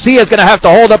hard. Garcia is going to have to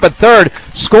hold up at third.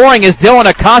 Scoring is Dylan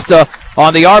Acosta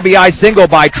on the RBI single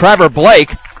by Trevor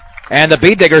Blake. And the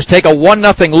Beat Diggers take a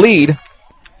 1-0 lead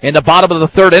in the bottom of the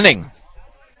third inning.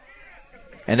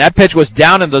 And that pitch was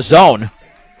down in the zone.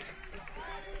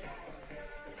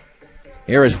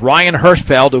 Here is Ryan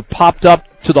Hirschfeld, who popped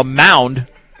up to the mound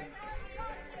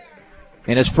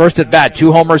in his first at bat.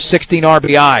 2 homers, 16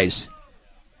 RBIs.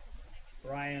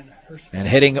 And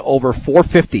hitting over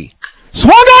 .450.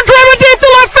 Swung on, driven deep to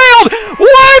left field.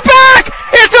 Way back.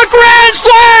 It's a grand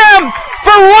slam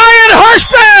for Ryan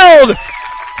Hirschfeld.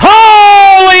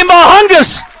 Holy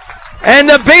mahungus. And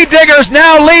the Beat Diggers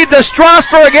now lead the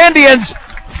Strasburg Indians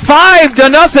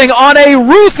 5-0 on a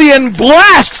Ruthian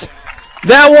blast.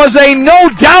 That was a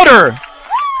no-doubter.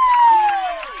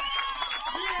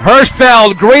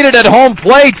 Hirschfeld greeted at home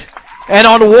plate, and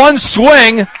on one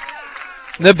swing,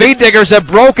 the Beat Diggers have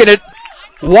broken it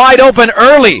wide open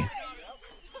early.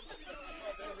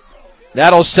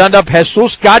 That'll send up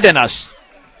Jesus Cardenas.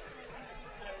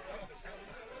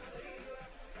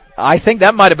 I think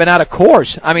that might have been out of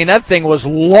course. I mean, that thing was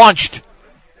launched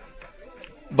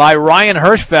by Ryan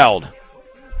Hirschfeld.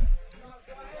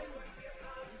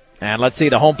 And let's see,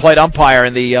 the home plate umpire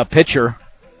and the pitcher,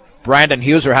 Brandon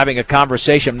Hughes, are having a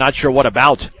conversation. I'm not sure what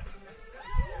about.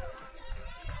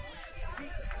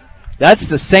 That's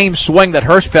the same swing that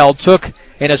Hirschfeld took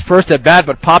in his first at bat,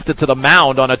 but popped it to the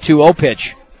mound on a 2-0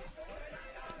 pitch.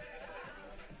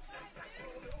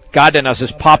 Cardenas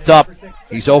has popped up.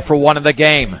 He's 0 for 1 in the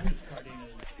game.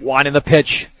 Winding the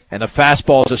pitch, and the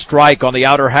fastball is a strike on the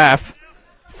outer half.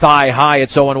 Thigh high,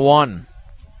 it's 0-1.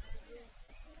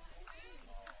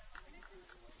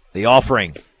 The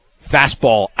offering,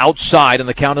 fastball outside, and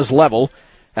the count is level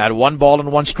at 1 ball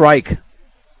and 1 strike.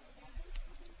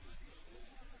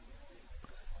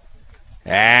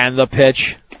 And the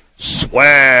pitch, swing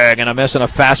and a miss and a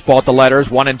fastball at the letters,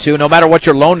 1-2. No matter what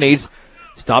your loan needs,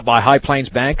 stop by High Plains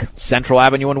Bank, Central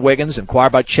Avenue in Wiggins. Inquire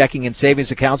about checking and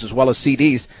savings accounts as well as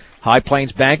CDs. High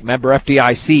Plains Bank, member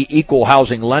FDIC, equal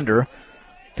housing lender.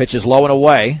 Pitch is low and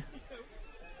away.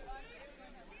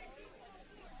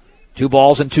 2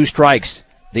 balls and 2 strikes.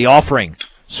 The offering.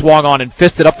 Swung on and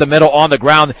fisted up the middle on the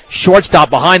ground. Shortstop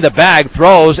behind the bag,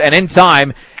 throws, and in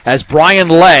time as Brian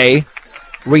Lay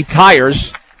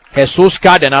retires Jesus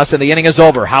Cardenas, and the inning is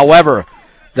over. However,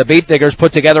 the Beat Diggers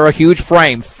put together a huge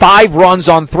frame. 5 runs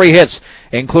on 3 hits,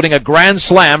 including a grand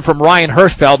slam from Ryan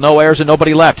Hirschfeld. No errors and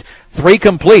nobody left. 3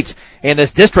 complete in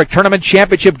this district tournament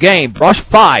championship game. Brush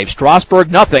 5,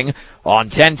 Strasburg nothing on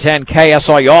 1010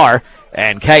 KSIR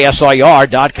and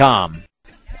KSIR.com.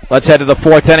 Let's head to the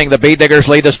 4th inning. The Beat Diggers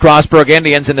lead the Strasburg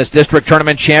Indians in this district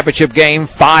tournament championship game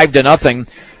 5-0.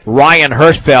 Ryan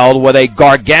Hirschfeld with a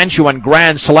gargantuan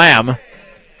grand slam.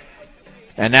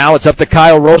 And now it's up to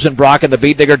Kyle Rosenbrock and the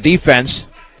Beat Digger defense.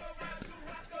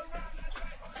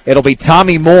 It'll be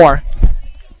Tommy Moore.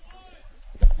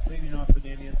 Leading off for the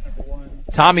Indians, number 1.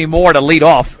 Tommy Moore to lead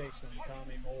off.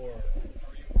 Tommy Moore.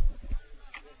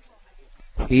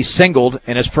 He singled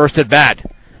in his first at bat.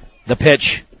 The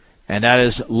pitch. And that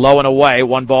is low and away.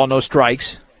 1 ball, no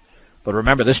strikes. But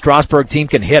remember, this Strasburg team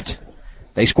can hit.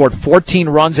 They scored 14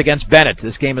 runs against Bennett.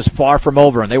 This game is far from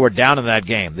over, and they were down in that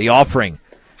game. The offering.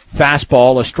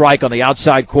 Fastball, a strike on the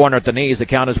outside corner at the knees. The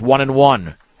count is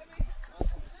 1-1.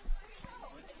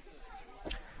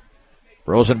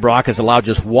 Rosenbrock has allowed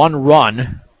just 1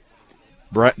 run.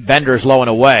 Bender's low and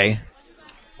away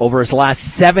over his last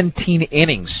 17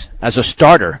 innings as a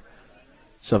starter.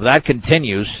 So if that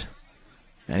continues,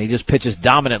 and he just pitches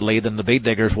dominantly, then the Beat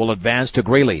Diggers will advance to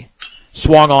Greeley.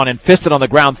 Swung on and fisted on the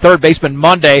ground. Third baseman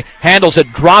Monday handles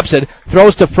it, drops it,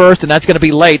 throws to first, and that's going to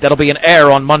be late. That'll be an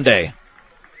error on Monday.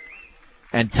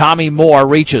 And Tommy Moore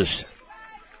reaches.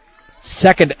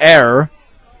 Second error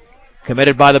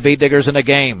committed by the Beat Diggers in the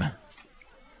game.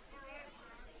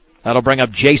 That'll bring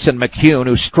up Jason McCune,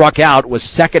 who struck out with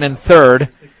 2nd and 3rd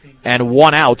and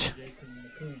 1 out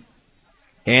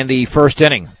in the first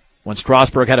inning when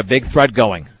Strasburg had a big threat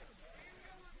going.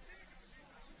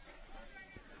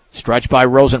 Stretch by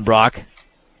Rosenbrock.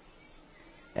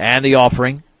 And the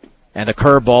offering. And the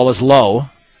curveball is low.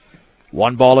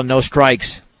 1 ball and no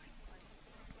strikes.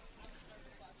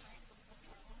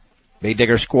 Beat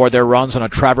Diggers scored their runs on a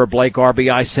Trevor Blake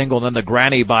RBI single, and then the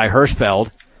granny by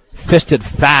Hirschfeld. Fisted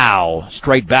foul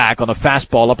straight back on the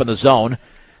fastball up in the zone.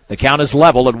 The count is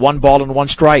level at 1 ball and 1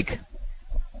 strike.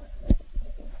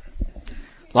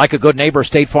 Like a good neighbor,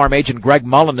 State Farm agent Greg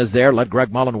Mullen is there. Let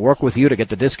Greg Mullen work with you to get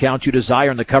the discount you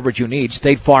desire and the coverage you need.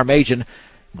 State Farm agent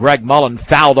Greg Mullen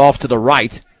fouled off to the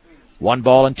right. 1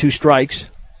 ball and 2 strikes.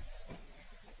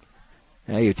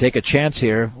 Yeah, you take a chance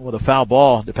here with a foul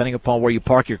ball, depending upon where you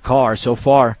park your car. So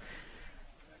far,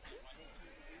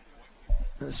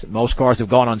 most cars have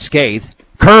gone unscathed.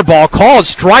 Curveball called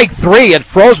strike 3. It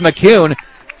froze McCune.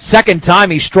 Second time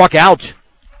he struck out.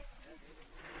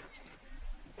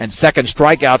 And second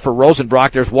strikeout for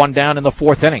Rosenbrock. There's 1 down in the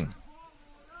 4th inning.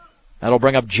 That'll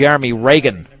bring up Jeremy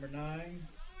Reagan. Number 9,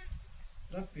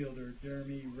 left fielder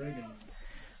Jeremy Reagan.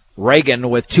 Reagan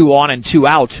with 2 on and 2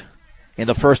 out in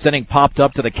the first inning, popped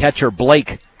up to the catcher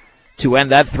Blake to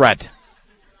end that threat.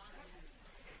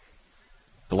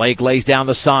 Blake lays down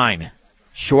the sign.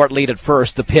 Short lead at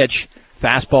first. The pitch.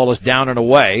 Fastball is down and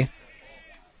away.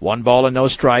 1 ball and no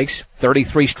strikes.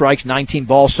 33 strikes, 19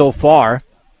 balls so far.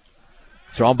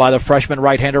 Thrown by the freshman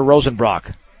right-hander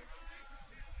Rosenbrock.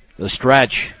 The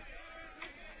stretch.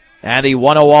 And the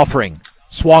 1-0 offering.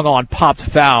 Swung on, popped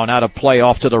foul, out of play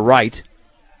off to the right.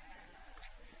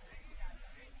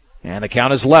 And the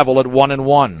count is level at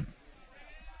 1-1.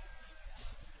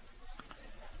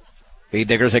 Beat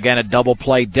Diggers again at double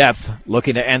play depth,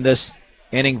 looking to end this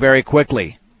inning very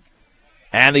quickly.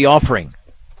 And the offering.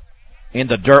 In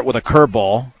the dirt with a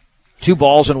curveball. 2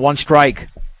 balls and 1 strike.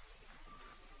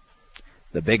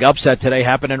 The big upset today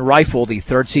happened in Rifle. The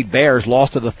 3rd seed Bears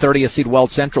lost to the 30th seed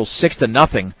Weld Central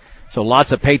 6-0. So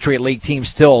lots of Patriot League teams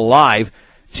still alive.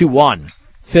 2-1.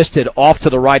 Fisted off to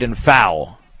the right and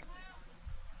foul.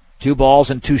 2 balls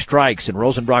and 2 strikes, and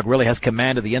Rosenbrock really has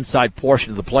command of the inside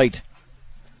portion of the plate.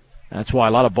 That's why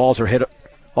a lot of balls are hit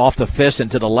off the fist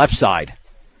and to the left side.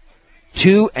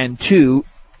 2-2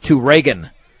 to Reagan.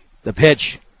 The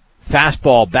pitch.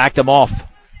 Fastball backed him off.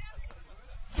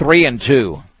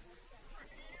 3-2.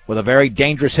 With a very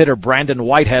dangerous hitter, Brandon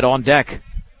Whitehead, on deck.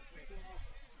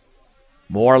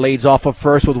 Moore leads off of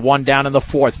first with 1 down in the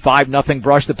 4th. 5-0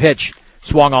 Brush. The pitch.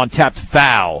 Swung on, tapped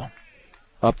foul.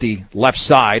 Up the left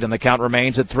side, and the count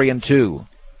remains at 3-2.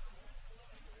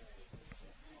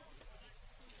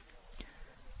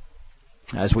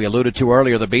 As we alluded to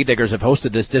earlier, the Beat Diggers have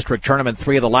hosted this district tournament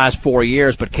 3 of the last 4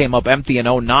 years, but came up empty in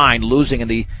 2009, losing in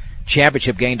the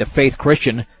championship game to Faith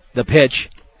Christian. The pitch,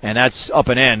 and that's up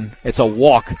and in. It's a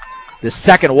walk. The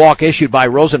second walk issued by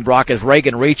Rosenbrock as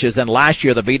Reagan reaches. Then last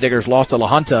year the Beat Diggers lost to La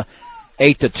Junta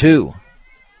 8-2.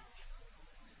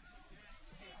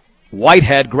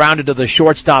 Whitehead grounded to the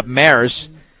shortstop Mares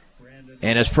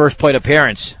in his first plate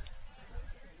appearance.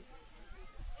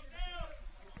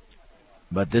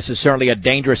 But this is certainly a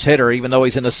dangerous hitter, even though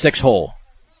he's in the 6 hole.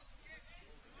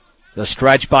 The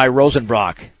stretch by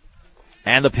Rosenbrock.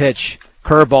 And the pitch.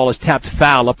 Curveball is tapped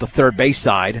foul up the third base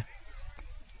side.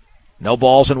 No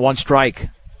balls and 1 strike.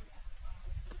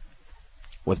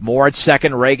 With Moore at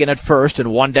second, Reagan at first,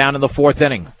 and 1 down in the 4th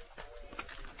inning.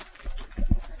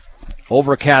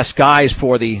 Overcast skies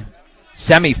for the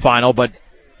semifinal, but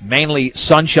mainly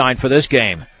sunshine for this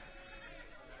game.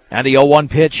 And the 0-1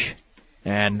 pitch,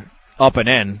 and up and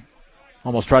in.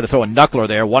 Almost tried to throw a knuckler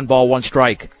there. 1 ball, 1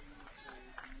 strike.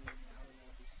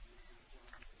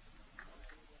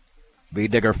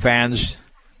 Beat Digger fans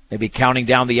maybe counting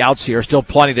down the outs here. Still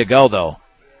plenty to go, though.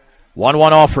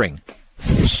 1-1 offering.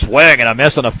 Swing and a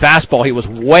miss on a fastball. He was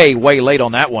way, way late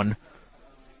on that one.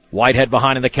 Whitehead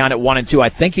behind in the count at 1-2. I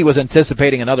think he was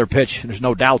anticipating another pitch. There's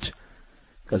no doubt,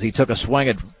 because he took a swing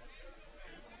at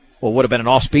what would have been an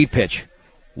off-speed pitch.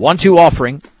 1-2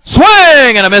 offering.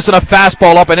 Swing and a miss on a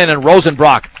fastball up and in, and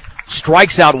Rosenbrock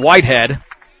strikes out Whitehead.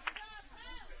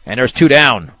 And there's 2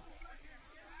 down.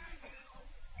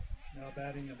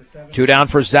 2 down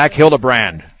for Zach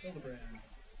Hildebrand.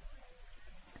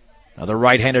 Another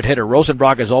right-handed hitter.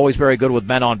 Rosenbrock is always very good with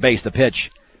men on base. The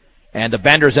pitch. And the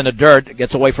bender's in the dirt.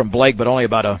 Gets away from Blake, but only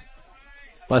about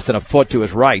less than a foot to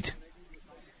his right.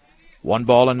 1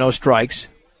 ball and no strikes.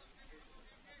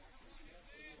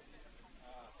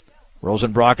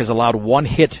 Rosenbrock has allowed 1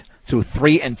 hit through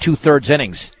 3 2/3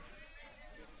 innings.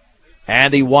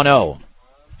 And the 1-0.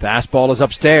 Fastball is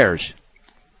upstairs.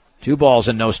 2 balls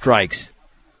and no strikes.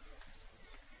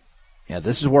 Yeah,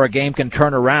 this is where a game can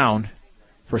turn around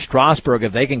for Strasburg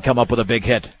if they can come up with a big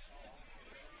hit.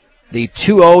 The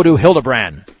 2-0 to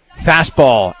Hildebrand.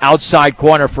 Fastball outside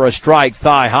corner for a strike,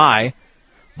 thigh high.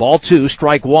 Ball 2,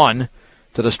 strike 1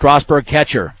 to the Strasburg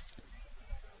catcher.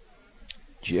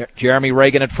 Jeremy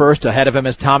Reagan at first. Ahead of him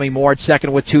is Tommy Moore at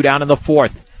second with 2 down in the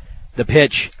 4th. The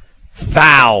pitch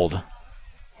fouled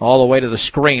all the way to the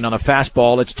screen on a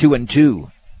fastball. It's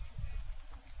 2-2.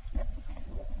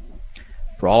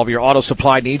 For all of your auto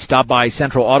supply needs, stop by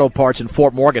Central Auto Parts in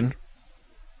Fort Morgan.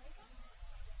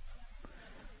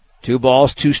 2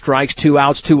 balls, 2 strikes, 2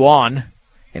 outs, 2 on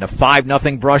in a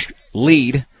 5-0 Brush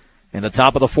lead in the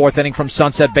top of the 4th inning from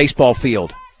Sunset Baseball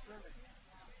Field.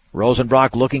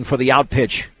 Rosenbrock looking for the out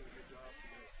pitch.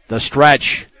 The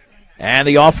stretch and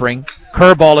the offering.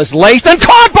 Curveball is laced and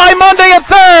caught by Monday at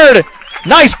third.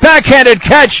 Nice backhanded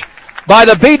catch by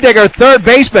the Beat Digger third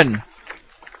baseman,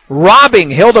 robbing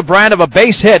Hildebrand of a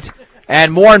base hit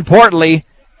and, more importantly,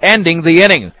 ending the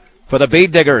inning for the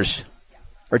Beat Diggers.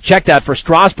 Or check that for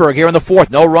Strasburg here in the 4th.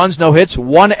 No runs, no hits,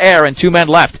 1 error, and 2 men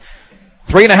left.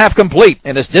 3.5 complete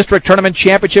in this district tournament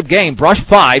championship game. Brush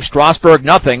 5, Strasburg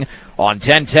nothing on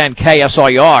 1010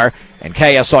 KSIR and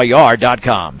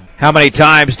KSIR.com. How many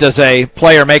times does a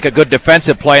player make a good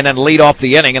defensive play and then lead off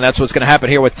the inning? And that's what's going to happen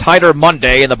here with Tyler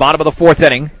Monday in the bottom of the 4th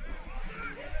inning.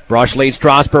 Brush leads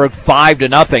Strasburg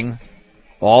 5-0.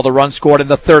 All the runs scored in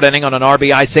the 3rd inning on an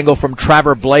RBI single from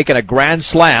Trevor Blake and a grand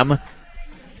slam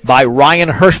by Ryan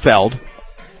Hirschfeld.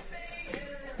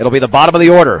 It'll be the bottom of the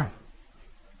order.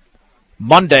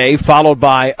 Monday followed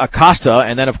by Acosta,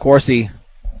 and then, of course, the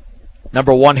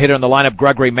number 1 hitter in the lineup,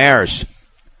 Gregory Mares.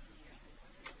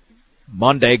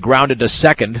 Monday grounded to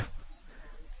second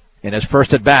in his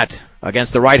first at-bat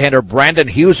against the right-hander Brandon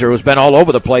Huser, who's been all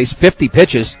over the place. 50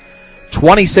 pitches,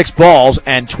 26 balls,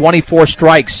 and 24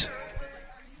 strikes.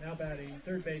 Now batting,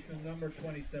 third baseman, number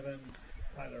 27,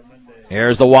 Tyler Monday.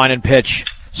 Here's the wind and pitch.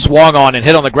 Swung on and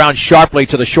hit on the ground sharply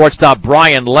to the shortstop,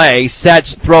 Brian Lay.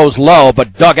 Sets, throws low,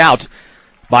 but dug out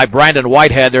by Brandon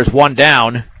Whitehead. There's 1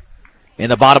 down in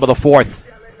the bottom of the 4th.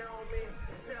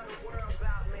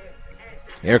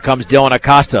 Here comes Dylan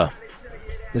Acosta.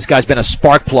 This guy's been a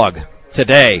spark plug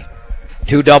today.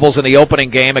 2 doubles in the opening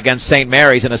game against St.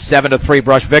 Mary's in a 7-3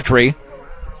 Brush victory,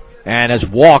 and has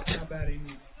walked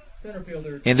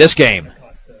in this game.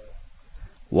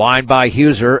 Wind by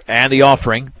Huser and the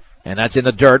offering, and that's in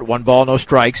the dirt. 1 ball, no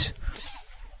strikes.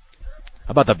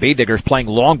 How about the Beat Diggers playing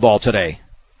long ball today?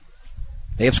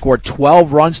 They have scored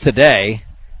 12 runs today,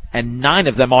 and 9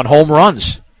 of them on home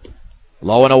runs.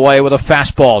 Low and away with a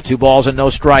fastball. 2 balls and no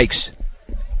strikes.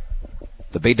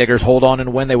 The Beat Diggers hold on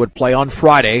and win. They would play on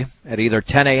Friday at either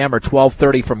 10 a.m. or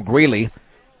 12:30 from Greeley.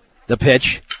 The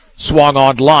pitch. swung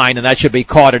on line, and that should be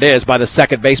caught. It is by the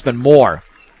second baseman Moore.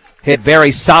 Hit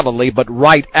very solidly, but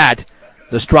right at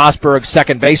the Strasburg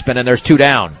second baseman, and there's 2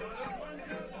 down.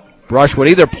 Brush would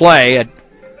either play at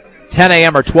 10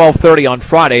 a.m. or 12:30 on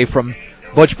Friday from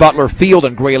Butch Butler Field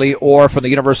in Greeley or from the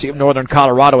University of Northern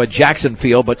Colorado at Jackson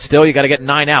Field, but still you got to get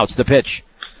 9 outs. The pitch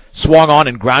swung on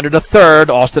and grounded to third.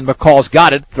 Austin McCall's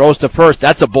got it, throws to first.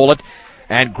 That's a bullet,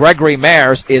 and Gregory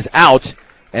Mayers is out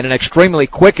in an extremely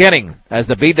quick inning as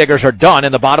the Bee Diggers are done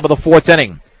in the bottom of the 4th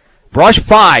inning. Brush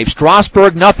 5,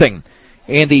 Strasburg nothing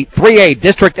in the 3A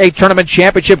District 8 Tournament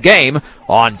Championship game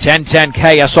on 1010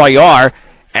 KSIR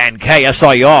and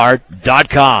KSIR.com.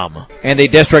 In the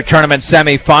district tournament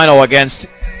semifinal against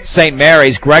St.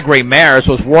 Mary's, Gregory Mayers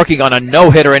was working on a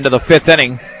no-hitter into the 5th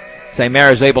inning. St.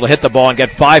 Mary's able to hit the ball and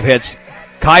get 5 hits.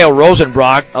 Kyle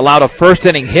Rosenbrock allowed a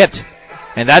first-inning hit,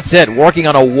 and that's it. Working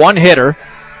on a one-hitter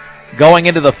going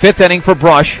into the 5th inning for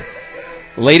Brush,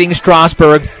 leading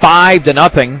Strasburg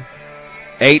 5-0.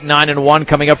 8, 9, and 1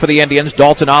 coming up for the Indians.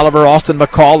 Dalton Oliver, Austin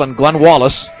McCall, and Glenn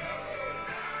Wallace.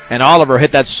 And Oliver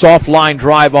hit that soft line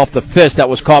drive off the fist that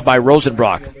was caught by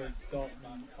Rosenbrock.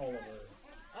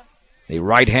 The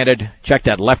right-handed, check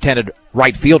that, left-handed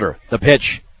right fielder. The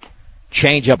pitch.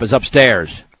 Changeup is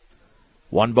upstairs.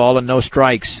 1 ball and no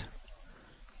strikes.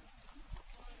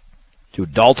 To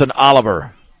Dalton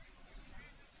Oliver.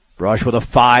 Brush with a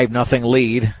 5-0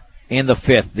 lead in the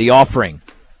 5th. The offering.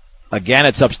 Again,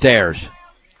 it's upstairs.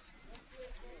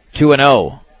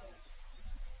 2-0.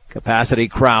 Capacity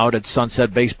crowd at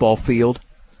Sunset Baseball Field.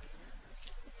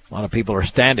 A lot of people are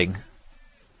standing.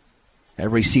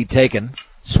 Every seat taken.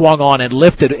 Swung on and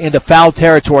lifted into foul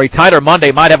territory. Tyler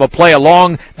Monday might have a play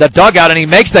along the dugout, and he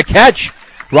makes the catch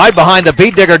right behind the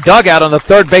Bee Digger dugout on the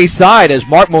third base side as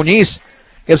Mark Muniz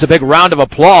gives a big round of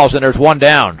applause, and there's 1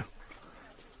 down.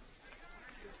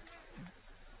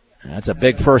 That's a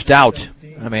big first out.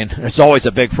 I mean, it's always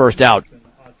a big first out.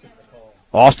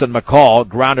 Austin McCall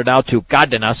grounded out to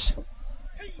Cardenas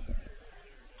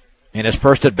in his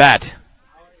first at bat.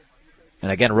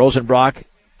 And again, Rosenbrock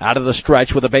out of the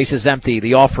stretch with the bases empty.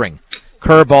 The offering.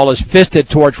 Curveball is fisted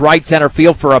towards right center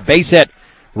field for a base hit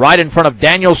right in front of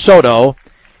Daniel Soto.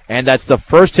 And that's the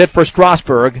first hit for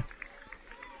Strasburg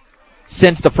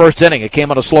since the first inning. It came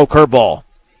on a slow curveball.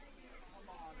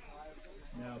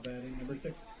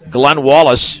 Glenn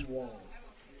Wallace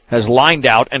has lined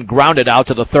out and grounded out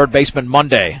to the third baseman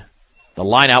Monday. The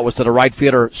line out was to the right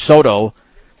fielder Soto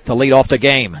to lead off the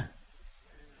game.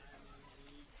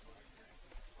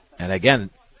 And again,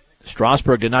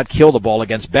 Strasburg did not kill the ball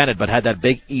against Bennett, but had that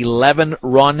big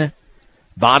 11-run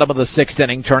bottom of the 6th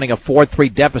inning, turning a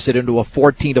 4-3 deficit into a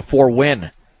 14-4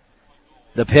 win.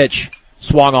 The pitch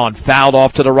swung on, fouled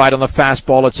off to the right on the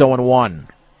fastball. It's 0-1.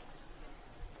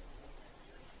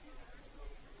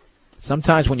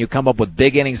 Sometimes when you come up with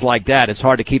big innings like that, it's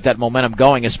hard to keep that momentum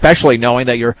going, especially knowing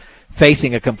that you're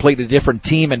facing a completely different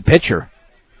team and pitcher.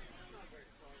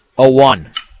 0-1.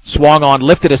 Swung on,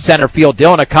 lifted to center field.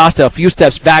 Dylan Acosta a few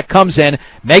steps back, comes in,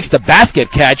 makes the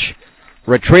basket catch.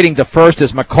 Retreating to first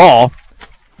is McCall,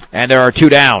 and there are 2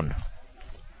 down.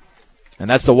 And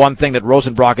that's the one thing that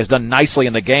Rosenbrock has done nicely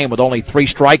in the game with only 3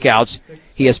 strikeouts.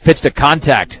 He has pitched to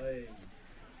contact.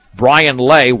 Brian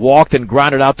Lay walked and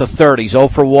grounded out to third. He's 0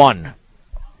 for 1.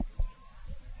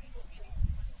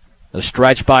 The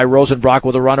stretch by Rosenbrock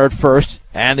with a runner at first,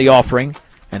 and the offering,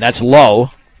 and that's low.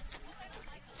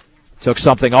 Took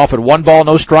something off at 1 ball,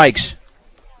 no strikes.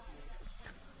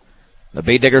 The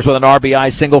Bee Diggers with an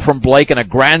RBI single from Blake and a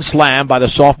grand slam by the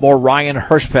sophomore Ryan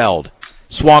Hirschfeld.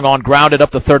 Swung on, grounded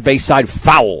up the third base side,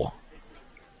 foul.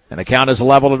 And the count is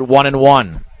leveled at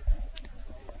 1-1.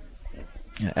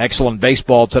 Excellent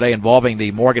baseball today involving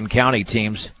the Morgan County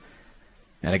teams.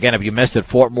 And again, if you missed it,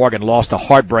 Fort Morgan lost a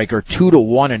heartbreaker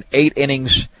 2-1 in 8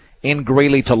 innings in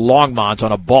Greeley to Longmont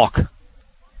on a balk.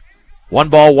 1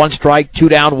 ball, 1 strike, 2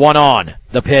 down, 1 on.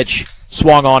 The pitch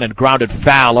swung on and grounded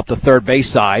foul up the third base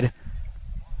side.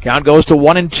 Count goes to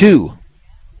 1-2.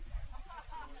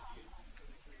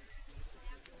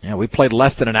 Yeah, we played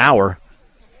less than an hour,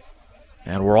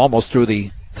 and we're almost through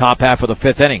the top half of the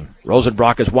 5th inning.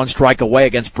 Rosenbrock is 1 strike away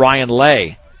against Brian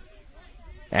Lay.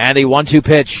 And the 1-2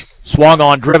 pitch swung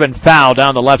on, driven foul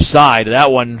down the left side.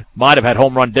 That one might have had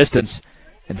home run distance.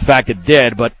 In fact, it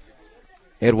did, but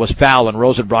it was foul, and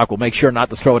Rosenbrock will make sure not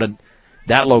to throw it in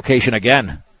that location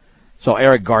again. So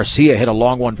Eric Garcia hit a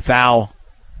long one foul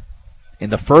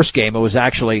in the first game. It was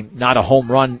actually not a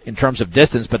home run in terms of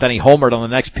distance, but then he homered on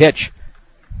the next pitch.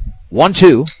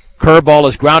 1-2. Curveball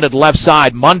is grounded left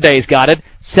side. Monday's got it.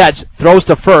 Sets, throws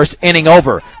to first. Inning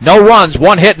over. No runs,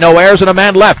 1 hit, no errors, and a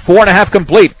man left. 4.5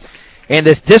 complete in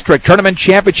this district tournament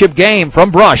championship game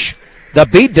from Brush. The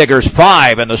Beat Diggers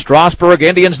 5 and the Strasburg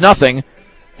Indians nothing.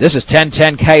 This is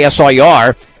 1010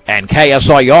 KSIR and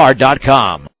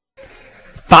KSIR.com.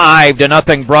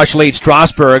 5-0 Brush leads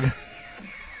Strasburg.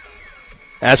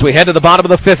 As we head to the bottom of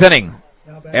the fifth inning,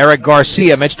 Eric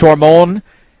Garcia, Mitch Tormolin,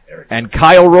 and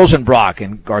Kyle Rosenbrock.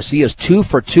 And Garcia's 2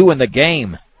 for 2 in the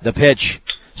game. The pitch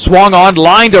swung on,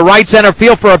 line to right center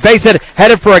field for a base hit,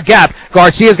 headed for a gap.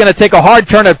 Garcia's going to take a hard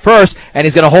turn at first, and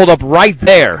he's going to hold up right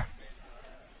there.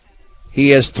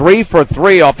 He is 3 for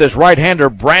 3 off this right-hander,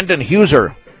 Brandon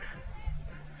Huser.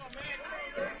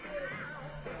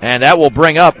 And that will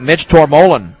bring up Mitch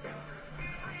Tormolin.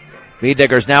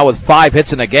 V-Diggers now with 5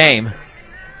 hits in the game.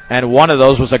 And one of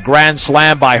those was a grand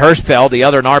slam by Hirschfeld, the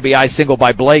other an RBI single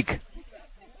by Blake.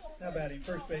 Now batting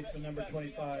first baseman number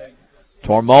 25.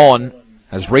 Tormolin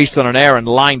has reached on an air and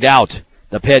lined out.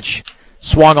 The pitch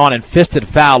swung on and fisted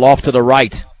foul off to the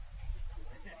right.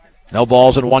 No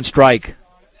balls and 1 strike.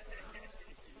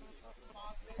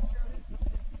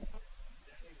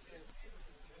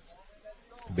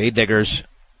 V-Diggers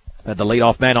had the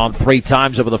leadoff man on 3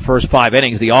 times over the first 5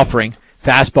 innings. The offering,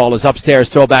 fastball is upstairs,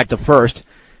 throw back to first,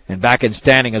 and back in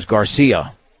standing is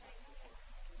Garcia.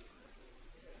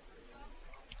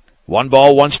 1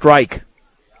 ball, 1 strike.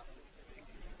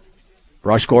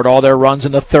 Brush scored all their runs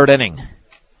in the 3rd inning.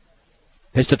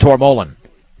 Pitch to Tormolin.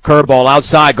 Curveball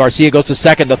outside. Garcia goes to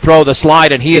second to throw the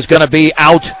slide, and he is going to be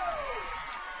out.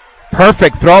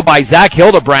 Perfect throw by Zach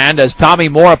Hildebrand as Tommy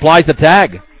Moore applies the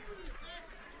tag.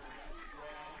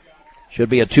 Should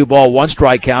be a 2 ball, 1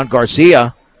 strike count.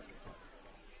 Garcia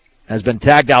has been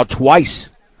tagged out twice.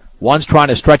 One's trying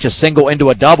to stretch a single into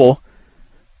a double,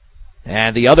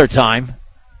 and the other time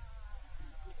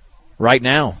right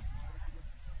now.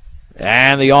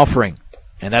 And the offering,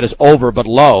 and that is over but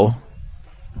low.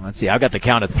 Let's see, I've got the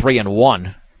count at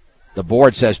 3-1. The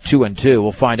board says 2-2.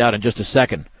 We'll find out in just a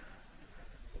second.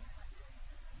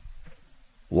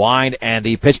 Wind and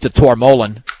the pitch to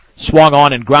Tormolin. Swung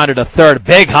on and grounded to third.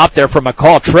 Big hop there for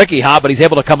McCall. Tricky hop, but he's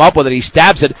able to come up with it. He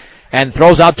stabs it and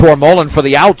throws out Tormolin for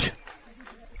the out.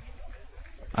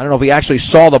 I don't know if he actually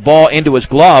saw the ball into his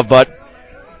glove, but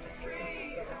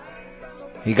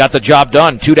he got the job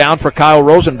done. 2 down for Kyle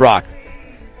Rosenbrock.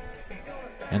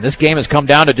 And this game has come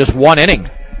down to just 1 inning.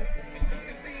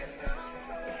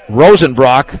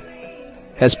 Rosenbrock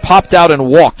has popped out and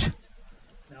walked.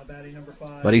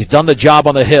 But he's done the job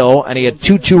on the hill, and he had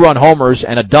 2 2-run homers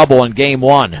and a double in game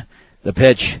 1. The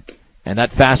pitch, and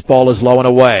that fastball is low and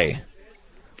away.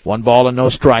 1 ball and no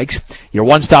strikes. Your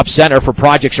one-stop center for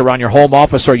projects around your home,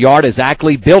 office, or yard is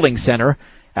Ackley Building Center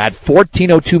at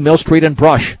 1402 Mill Street in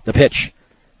Brush. The pitch.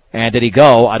 And did he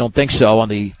go? I don't think so. On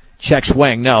the check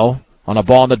swing, no. On a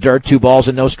ball in the dirt, 2 balls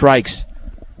and no strikes.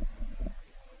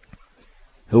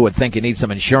 Who would think you need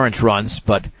some insurance runs,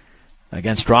 but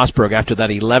against Strasburg after that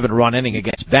 11-run inning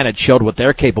against Bennett showed what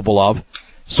they're capable of.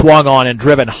 Swung on and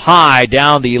driven high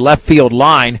down the left field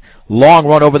line. Long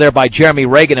run over there by Jeremy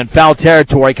Reagan in foul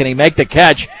territory. Can he make the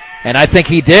catch? And I think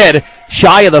he did.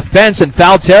 Shy of the fence in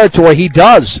foul territory, he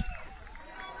does.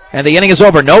 And the inning is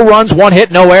over. No runs, 1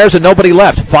 hit, no errors, and nobody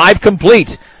left. 5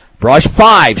 complete. Brush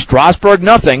 5, Strasburg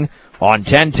nothing on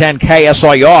 1010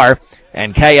 KSIR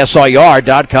and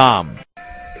KSIR.com.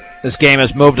 This game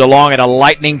has moved along at a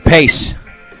lightning pace.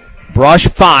 Brush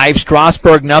 5,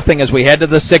 Strasburg nothing as we head to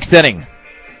the 6th inning.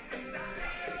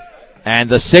 And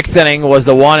the 6th inning was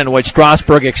the one in which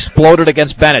Strasburg exploded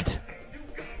against Bennett.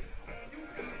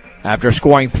 After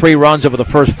scoring 3 runs over the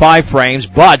first 5 frames,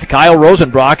 but Kyle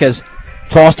Rosenbrock has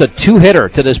tossed a 2-hitter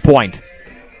to this point.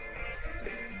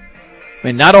 I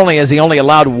mean, not only has he only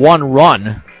allowed 1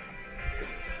 run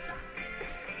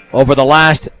over the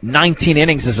last 19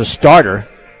 innings as a starter,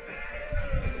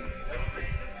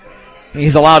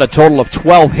 he's allowed a total of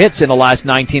 12 hits in the last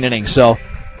 19 innings, so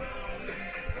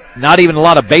not even a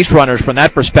lot of base runners from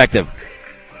that perspective.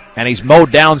 And he's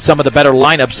mowed down some of the better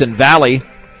lineups in Valley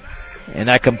in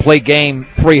that complete game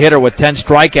 3-hitter with 10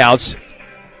 strikeouts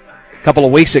a couple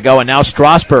of weeks ago, and now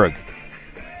Strasburg,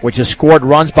 which has scored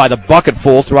runs by the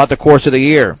bucketful throughout the course of the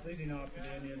year.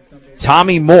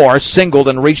 Tommy Moore singled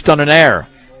and reached on an air.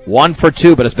 1 for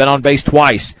 2, but has been on base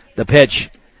twice. The pitch.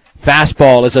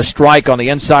 Fastball is a strike on the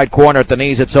inside corner at the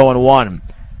knees. It's 0-1.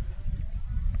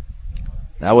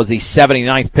 That was the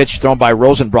 79th pitch thrown by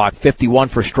Rosenbrock. 51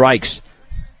 for strikes.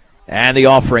 And the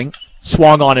offering.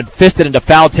 Swung on and fisted into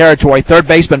foul territory. Third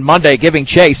baseman Monday giving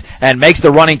chase and makes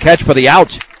the running catch for the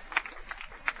out.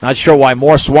 Not sure why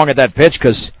Moore swung at that pitch,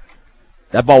 because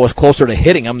that ball was closer to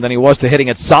hitting him than he was to hitting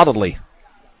it solidly.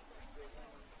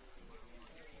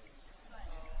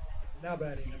 Now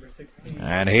batting number 16.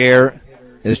 And here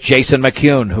is Jason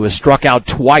McCune, who has struck out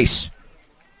twice.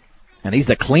 And he's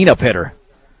the cleanup hitter.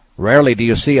 Rarely do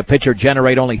you see a pitcher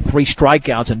generate only 3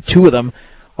 strikeouts, and 2 of them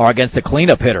are against the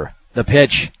cleanup hitter. The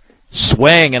pitch,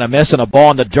 swing and a miss, and a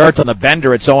ball in the dirt on the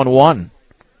bender. It's 0-1.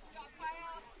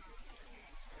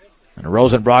 And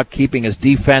Rosenbrock keeping his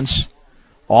defense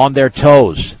on their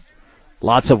toes.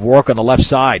 Lots of work on the left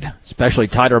side, especially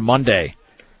Tyler Monday.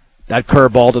 That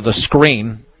curveball to the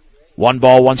screen. 1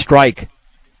 ball, 1 strike.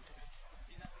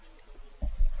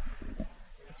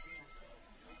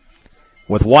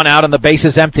 With 1 out and the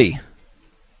bases empty.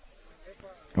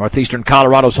 Northeastern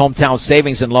Colorado's hometown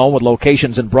savings and loan with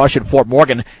locations in Brush and Fort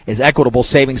Morgan is Equitable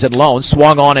Savings and Loan.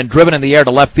 Swung on and driven in the air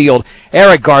to left field.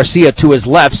 Eric Garcia to his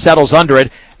left, settles under it,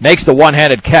 makes the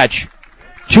one-handed catch.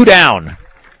 2 down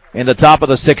in the top of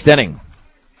the 6th inning.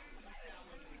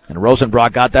 And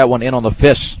Rosenbrock got that one in on the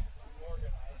fist.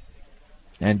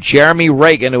 And Jeremy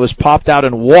Reagan, who was popped out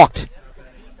and walked,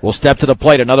 will step to the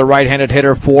plate. Another right-handed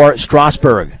hitter for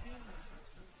Strasburg.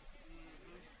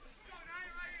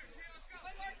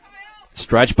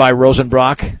 Stretched by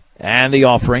Rosenbrock and the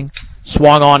offering.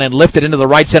 Swung on and lifted into the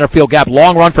right center field gap.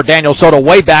 Long run for Daniel Soto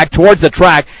way back towards the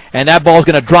track, and that ball's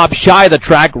going to drop shy of the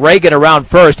track. Reagan around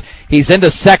first. He's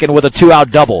into second with a 2-out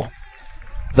double.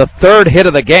 The 3rd hit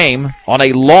of the game on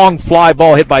a long fly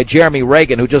ball hit by Jeremy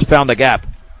Reagan, who just found the gap.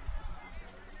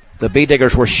 The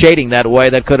B-Diggers were shading that way.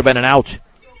 That could have been an out.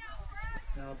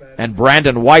 And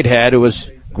Brandon Whitehead, who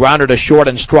was grounded to short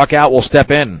and struck out, will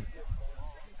step in.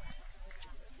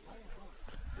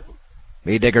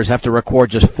 B-Diggers have to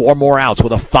record just 4 more outs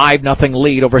with a 5-0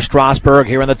 lead over Strasburg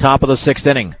here in the top of the 6th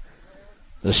inning.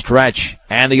 The stretch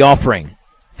and the offering.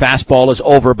 Fastball is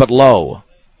over but low.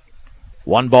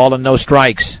 1 ball and no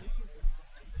strikes.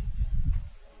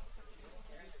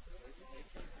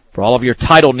 For all of your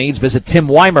title needs, visit Tim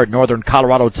Weimer at Northern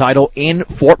Colorado Title in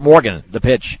Fort Morgan. The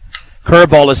pitch.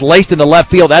 Curveball is laced into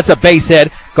left field. That's a base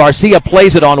hit. Garcia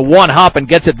plays it on 1 hop and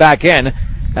gets it back in.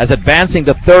 As advancing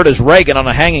to third is Reagan on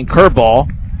a hanging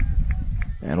curveball.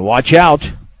 And watch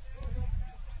out.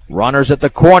 Runners at the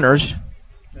corners.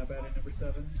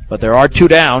 But there are 2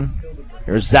 down.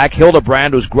 Here's Zach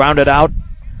Hildebrand, who's grounded out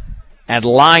and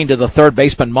lined to the third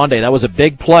baseman Monday. That was a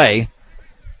big play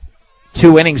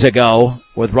 2 innings ago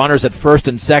with runners at first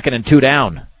and second and 2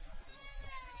 down.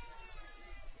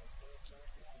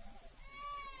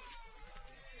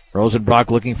 Rosenbrock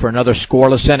looking for another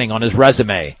scoreless inning on his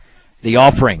resume. The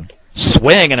offering,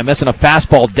 swing and a miss and a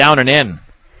fastball down and in.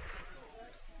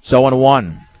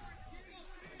 0-1.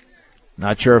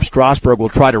 Not sure if Strasburg will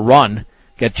try to run,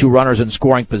 get 2 runners in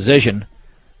scoring position,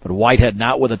 but Whitehead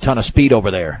not with a ton of speed over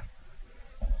there.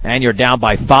 And you're down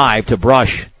by 5 to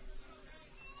Brush.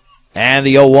 And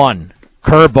the 0-1.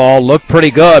 Curveball looked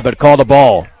pretty good, but called a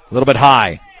ball. A little bit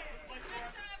high.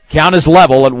 Count is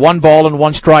level at 1 ball and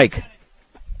 1 strike.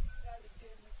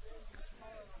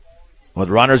 With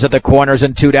runners at the corners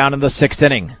and 2 down in the 6th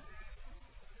inning.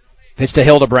 Pitch to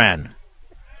Hildebrand.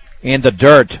 In the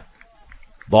dirt.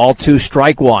 Ball 2,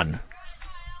 strike 1.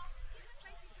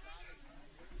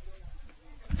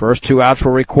 First 2 outs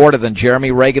were recorded, and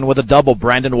Jeremy Reagan with a double.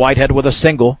 Brandon Whitehead with a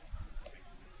single.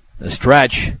 The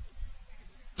stretch.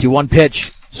 2-1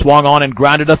 pitch. Swung on and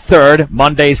grounded to third.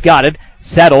 Monday's got it.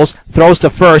 Settles. Throws to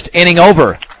first. Inning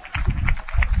over.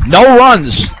 No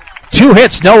runs. 2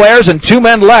 hits, no errors, and 2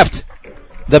 men left.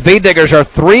 The B-Diggers are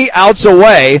 3 outs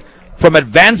away from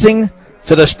advancing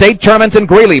to the state tournament in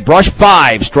Greeley. Brush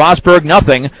 5, Strasburg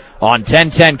nothing on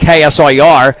 1010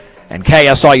 KSIR and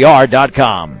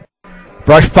KSIR.com.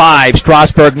 Brush 5,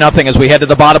 Strasburg nothing as we head to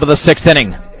the bottom of the 6th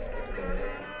inning.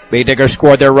 B-Diggers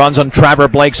scored their runs on Trevor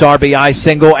Blake's RBI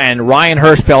single and Ryan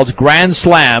Hirschfeld's grand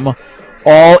slam,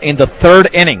 all in the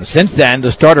 3rd inning. Since then,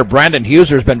 the starter Brandon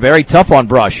Huser has been very tough on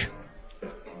Brush.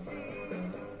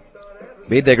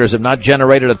 B-Diggers have not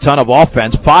generated a ton of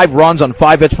offense. 5 runs on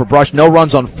 5 hits for Brush, no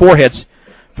runs on 4 hits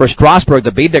for Strasburg.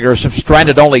 The B-Diggers have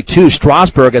stranded only 2.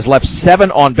 Strasburg has left 7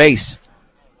 on base.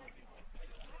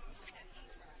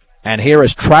 And here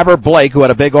is Trevor Blake, who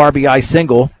had a big RBI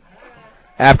single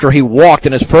after he walked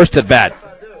in his first at-bat,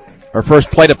 or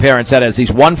first plate appearance, that is.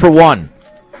 He's 1 for 1.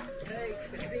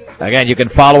 Again, you can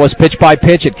follow us pitch by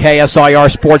pitch at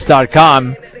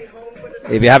KSIRsports.com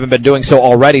if you haven't been doing so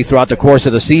already throughout the course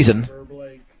of the season.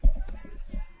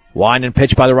 Wind and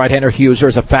pitch by the right-hander Huser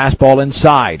is a fastball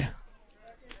inside.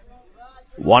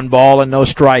 1 ball and no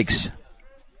strikes.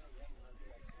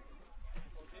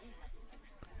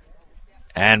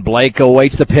 And Blake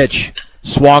awaits the pitch.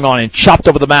 Swung on and chopped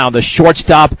over the mound. The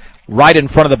shortstop right in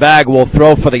front of the bag will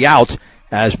throw for the out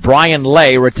as Brian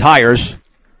Lay retires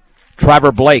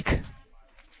Trevor Blake.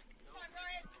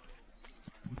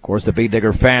 Of course, the Bead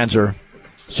Digger fans are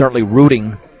certainly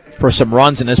rooting for some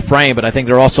runs in this frame, but I think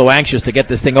they're also anxious to get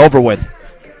this thing over with.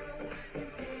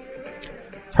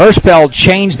 Hirschfeld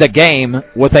changed the game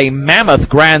with a mammoth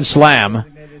grand slam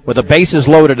with the bases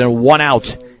loaded and 1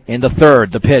 out in the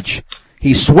third. The pitch.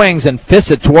 He swings and fists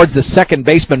it towards the second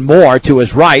baseman Moore to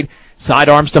his right.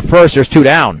 Sidearms to first. There's 2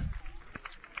 down.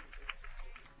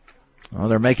 Well,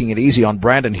 they're making it easy on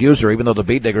Brandon Huser, even though the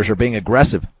Bead Diggers are being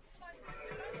aggressive.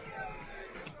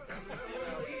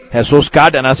 Jesus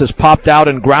Cardenas has popped out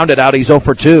and grounded out. He's 0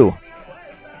 for 2.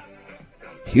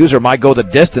 Huser might go the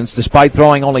distance despite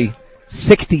throwing only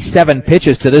 67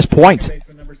 pitches to this point.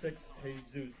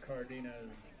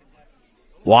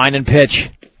 Wine and pitch.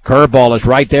 Curveball is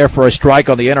right there for a strike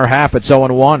on the inner half. It's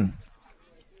 0-1.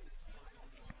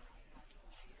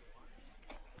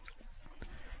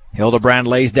 Hildebrand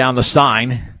lays down the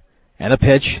sign. And a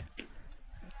pitch.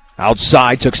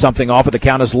 Outside, took something off of the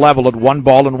count is level at 1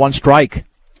 ball and 1 strike.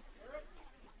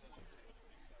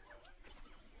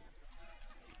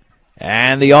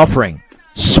 And the offering.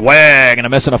 Swing and a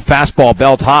miss on a fastball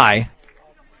belt high.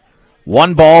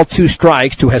 1 ball, 2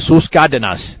 strikes to Jesus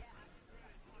Cardenas.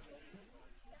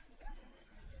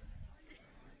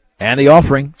 And the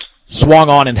offering. Swung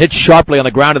on and hit sharply on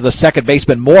the ground to the second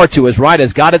baseman. Moore to his right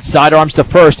has got it. Sidearms to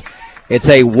first. It's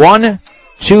a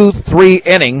 1-2-3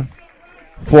 inning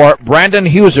for Brandon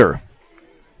Huser.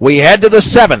 We head to the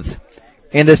 7th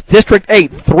in this District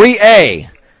 8 3A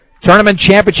Tournament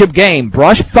Championship game.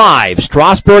 Brush 5,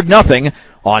 Strasburg nothing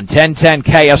on 1010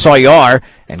 KSIR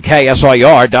and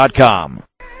KSIR.com.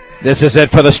 This is it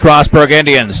for the Strasburg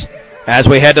Indians. As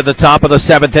we head to the top of the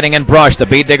 7th inning in Brush, the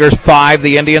Bead Diggers 5,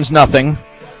 the Indians nothing.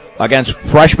 Against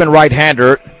freshman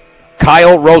right-hander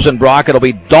Kyle Rosenbrock, it'll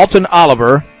be Dalton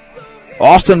Oliver,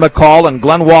 Austin McCall, and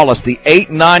Glenn Wallace, the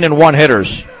 8, 9, and 1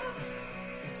 hitters.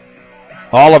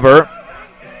 Oliver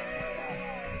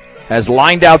has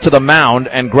lined out to the mound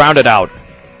and grounded out.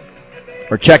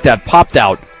 Or check that, popped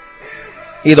out.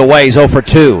 Either way, he's 0 for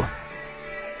 2.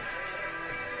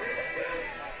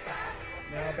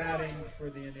 Now batting for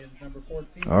the Indians, number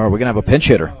 14. Or we're going to have a pinch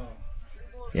hitter.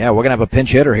 Yeah, we're going to have a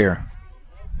pinch hitter here.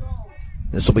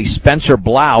 This will be Spencer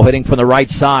Blau hitting from the right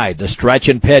side. The stretch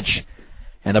and pitch.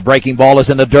 And the breaking ball is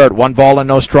in the dirt. 1 ball and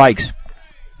no strikes.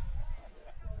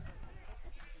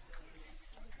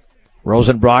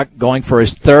 Rosenbrock going for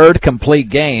his 3rd complete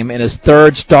game in his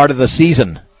 3rd start of the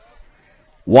season.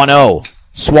 1-0.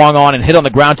 Swung on and hit on the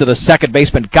ground to the second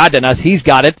baseman Cardenas. He's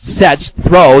got it. Sets.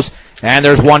 Throws. And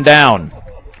there's 1 down.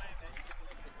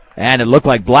 And it looked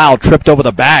like Blau tripped over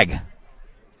the bag.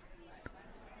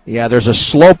 Yeah, there's a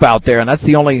slope out there, and that's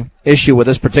the only issue with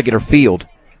this particular field.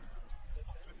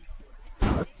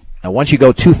 Now, once you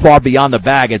go too far beyond the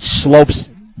bag, it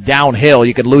slopes downhill.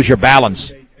 You could lose your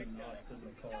balance.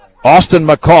 Austin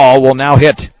McCall will now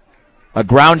hit a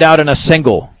ground out and a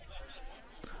single.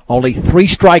 Only 3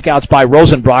 strikeouts by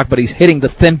Rosenbrock, but he's hitting the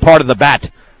thin part of the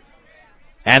bat.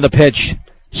 And the pitch.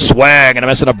 Swing and a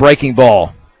miss on a breaking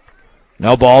ball.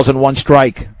 No balls and 1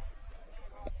 strike.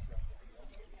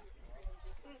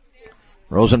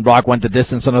 Rosenbrock went the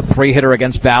distance on a 3-hitter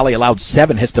against Valley, allowed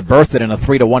 7 hits to berth it in a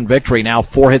 3-1 victory. Now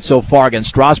 4 hits so far against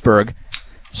Strasburg.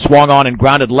 Swung on and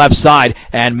grounded left side,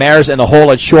 and Mares in the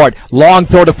hole at short. Long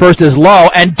throw to first is low,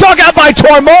 and dug out by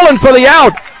Tormolen for the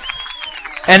out.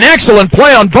 An excellent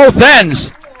play on both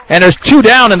ends, and there's 2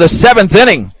 down in the 7th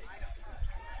inning.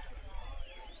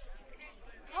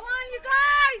 Come on, you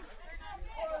guys!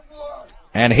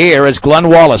 And here is Glenn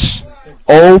Wallace,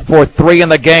 0 for 3 in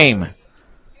the game.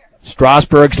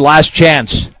 Strasburg's last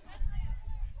chance.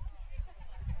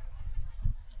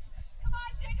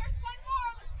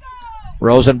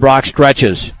 Rosenbrock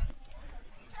stretches.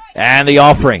 And the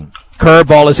offering.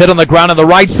 Curveball is hit on the ground on the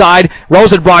right side.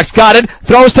 Rosenbrock's got it.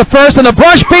 Throws to first, and the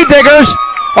Brush Bead Diggers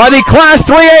are the Class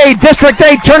 3A District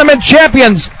 8 Tournament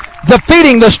champions,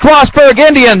 defeating the Strasburg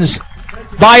Indians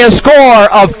by a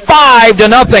score of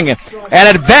 5-0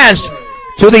 and advanced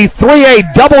to the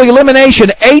 3A double elimination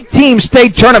 8-team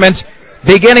state tournament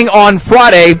beginning on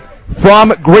Friday from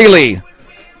Greeley.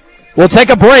 We'll take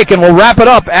a break and we'll wrap it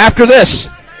up after this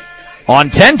on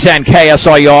 1010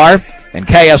 KSIR and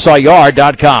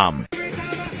KSIR.com.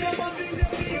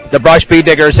 The Brush Bead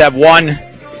Diggers have won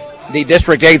the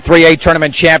District 8 3A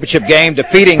tournament championship game,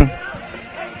 defeating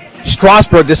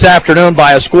Strasburg this afternoon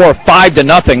by a score of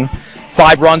 5-0.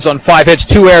 5 runs on 5 hits,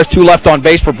 2 errors, 2 left on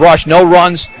base for Brush. No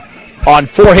runs on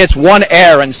 4 hits, 1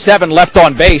 error, and 7 left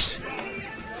on base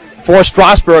for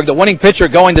Strasburg. The winning pitcher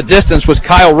going the distance was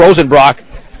Kyle Rosenbrock.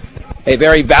 A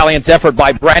very valiant effort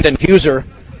by Brandon Huser,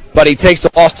 but he takes the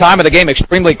lost time of the game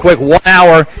extremely quick. 1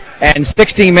 hour and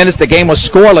 16 minutes. The game was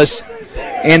scoreless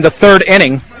in the third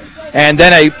inning, and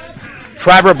then a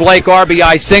Trevor Blake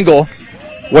RBI single,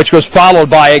 which was followed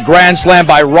by a grand slam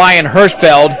by Ryan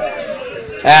Hirschfeld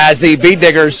as the Bead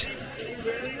Diggers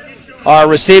are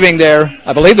receiving their,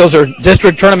 I believe those are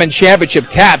district tournament championship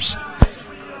caps.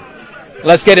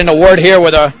 Let's get in a word here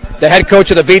with the head coach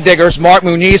of the Bead Diggers, Mark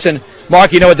Muniz. And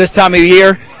Mark, you know, at this time of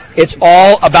year, it's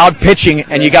all about pitching,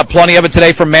 and you got plenty of it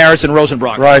today from Maris and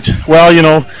Rosenbrock. Right. Well, you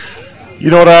know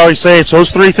what I always say, it's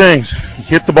those three things. You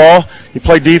hit the ball, you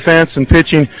play defense and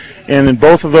pitching, and in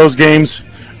both of those games,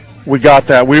 we got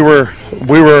that. We were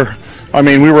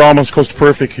almost close to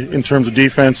perfect in terms of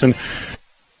defense, and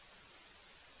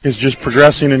is just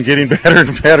progressing and getting better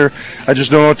and better. I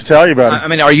just don't know what to tell you about it. I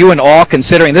mean, are you in awe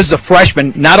considering this is a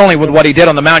freshman, not only with what he did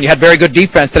on the mound, you had very good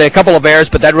defense today, a couple of errors,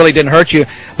 but that really didn't hurt you.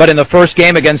 But in the first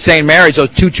game against St. Mary's, those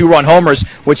 2 2-run homers,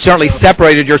 which certainly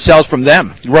separated yourselves from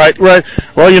them. Right.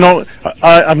 Well, you know,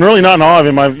 I'm really not in awe of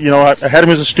him. I had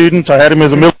him as a student. I had him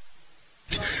as a middle.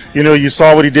 You know, you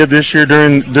saw what he did this year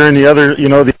during the other,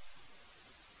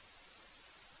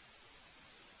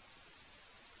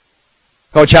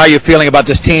 Coach, how are you feeling about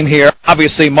this team here?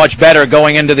 Obviously much better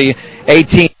going into the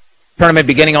 18th tournament,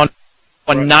 beginning on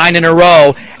 9 in a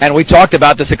row. And we talked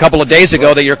about this a couple of days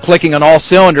ago, that you're clicking on all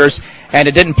cylinders, and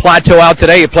it didn't plateau out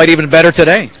today. You played even better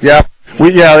today. Yeah,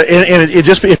 and it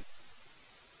just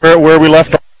where we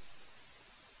left off.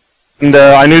 And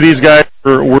I knew these guys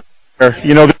were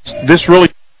this really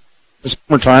is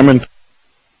summertime, and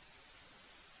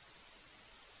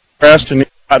rest and.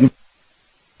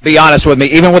 Be honest with me,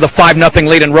 even with a 5-0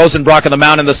 lead in Rosenbrock on the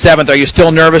mound in the 7th, are you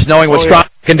still nervous knowing what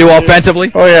Strasburg can do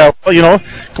offensively? Oh, yeah. Well,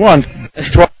 come on.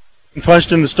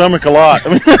 Punched in the stomach a lot.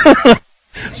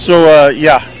 So,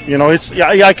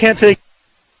 I can't take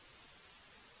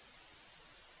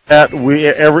that.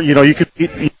 You could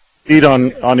beat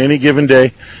on any given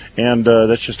day, and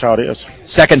that's just how it is.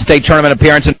 Second state tournament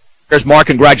appearance. Here's Mark.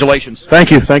 Congratulations.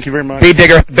 Thank you. Thank you very much. Bead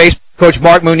Digger base coach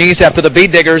Mark Muniz after the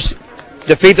Bead Diggers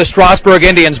defeat the Strasburg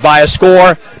Indians by a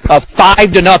score of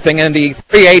 5-0 in the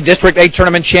 3A District 8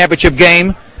 Tournament Championship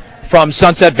game from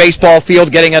Sunset Baseball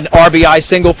Field, getting an RBI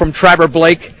single from Trevor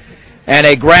Blake and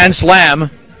a grand slam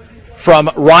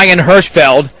from Ryan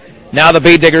Hirschfeld. Now the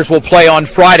Bead Diggers will play on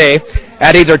Friday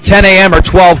at either 10 a.m. or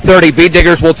 12:30. Bead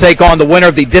Diggers will take on the winner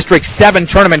of the District 7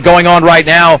 tournament going on right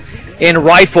now in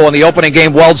Rifle. In the opening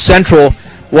game, Weld Central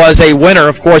was a winner,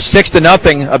 of course,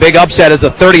 6-0. A big upset as the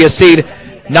 30th seed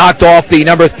knocked off the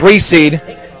number 3 seed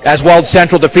as Weld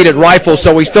Central defeated Rifle.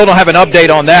 So we still don't have an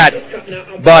update on that.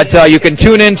 But you can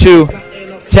tune into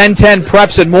 10-10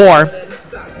 Preps and More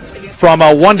from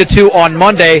 1 to 2 on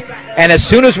Monday. And as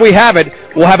soon as we have it,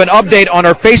 we'll have an update on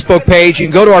our Facebook page. You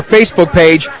can go to our Facebook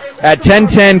page at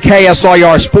 1010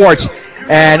 KSIR Sports,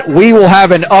 and we will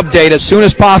have an update as soon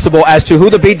as possible as to who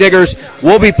the Bead Diggers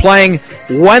will be playing,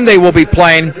 when they will be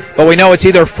playing. But we know it's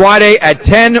either Friday at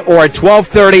 10 or at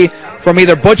 12:30 from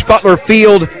either Butch Butler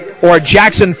Field or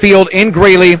Jackson Field in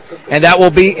Greeley, and that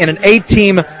will be in an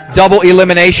 8-team double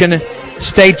elimination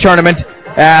state tournament.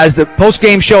 As the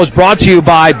post-game show is brought to you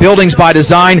by Buildings by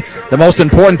Design. The most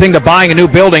important thing to buying a new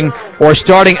building or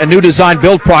starting a new design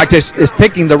build practice is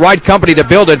picking the right company to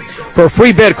build it. For a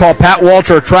free bid, call Pat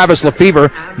Walter or Travis Lefevre,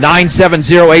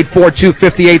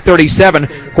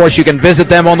 970-842-5837. Of course, you can visit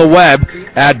them on the web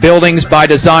at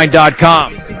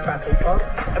buildingsbydesign.com.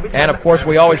 And, of course,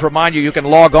 we always remind you can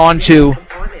log on to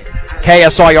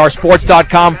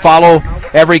KSIRsports.com. Follow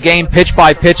every game pitch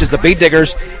by pitch as the Bead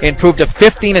Diggers improved to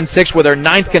 15-6 with their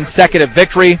 9th consecutive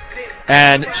victory.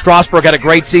 And Strasburg had a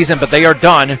great season, but they are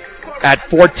done at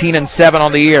 14-7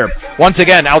 on the year. Once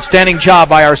again, outstanding job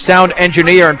by our sound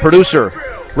engineer and producer,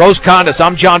 Rose Condis.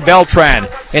 I'm John Beltran.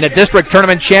 In a district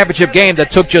tournament championship game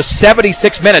that took just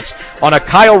 76 minutes on a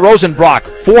Kyle Rosenbrock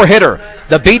 4-hitter,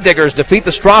 the Bead Diggers defeat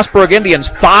the Strasburg Indians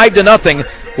 5-0.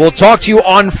 We'll talk to you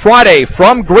on Friday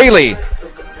from Greeley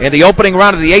in the opening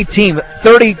round of the 8-team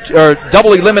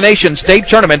double elimination state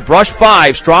tournament. Brush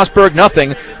 5, Strasburg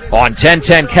nothing on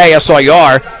 1010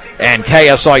 KSIR and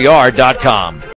KSIR.com.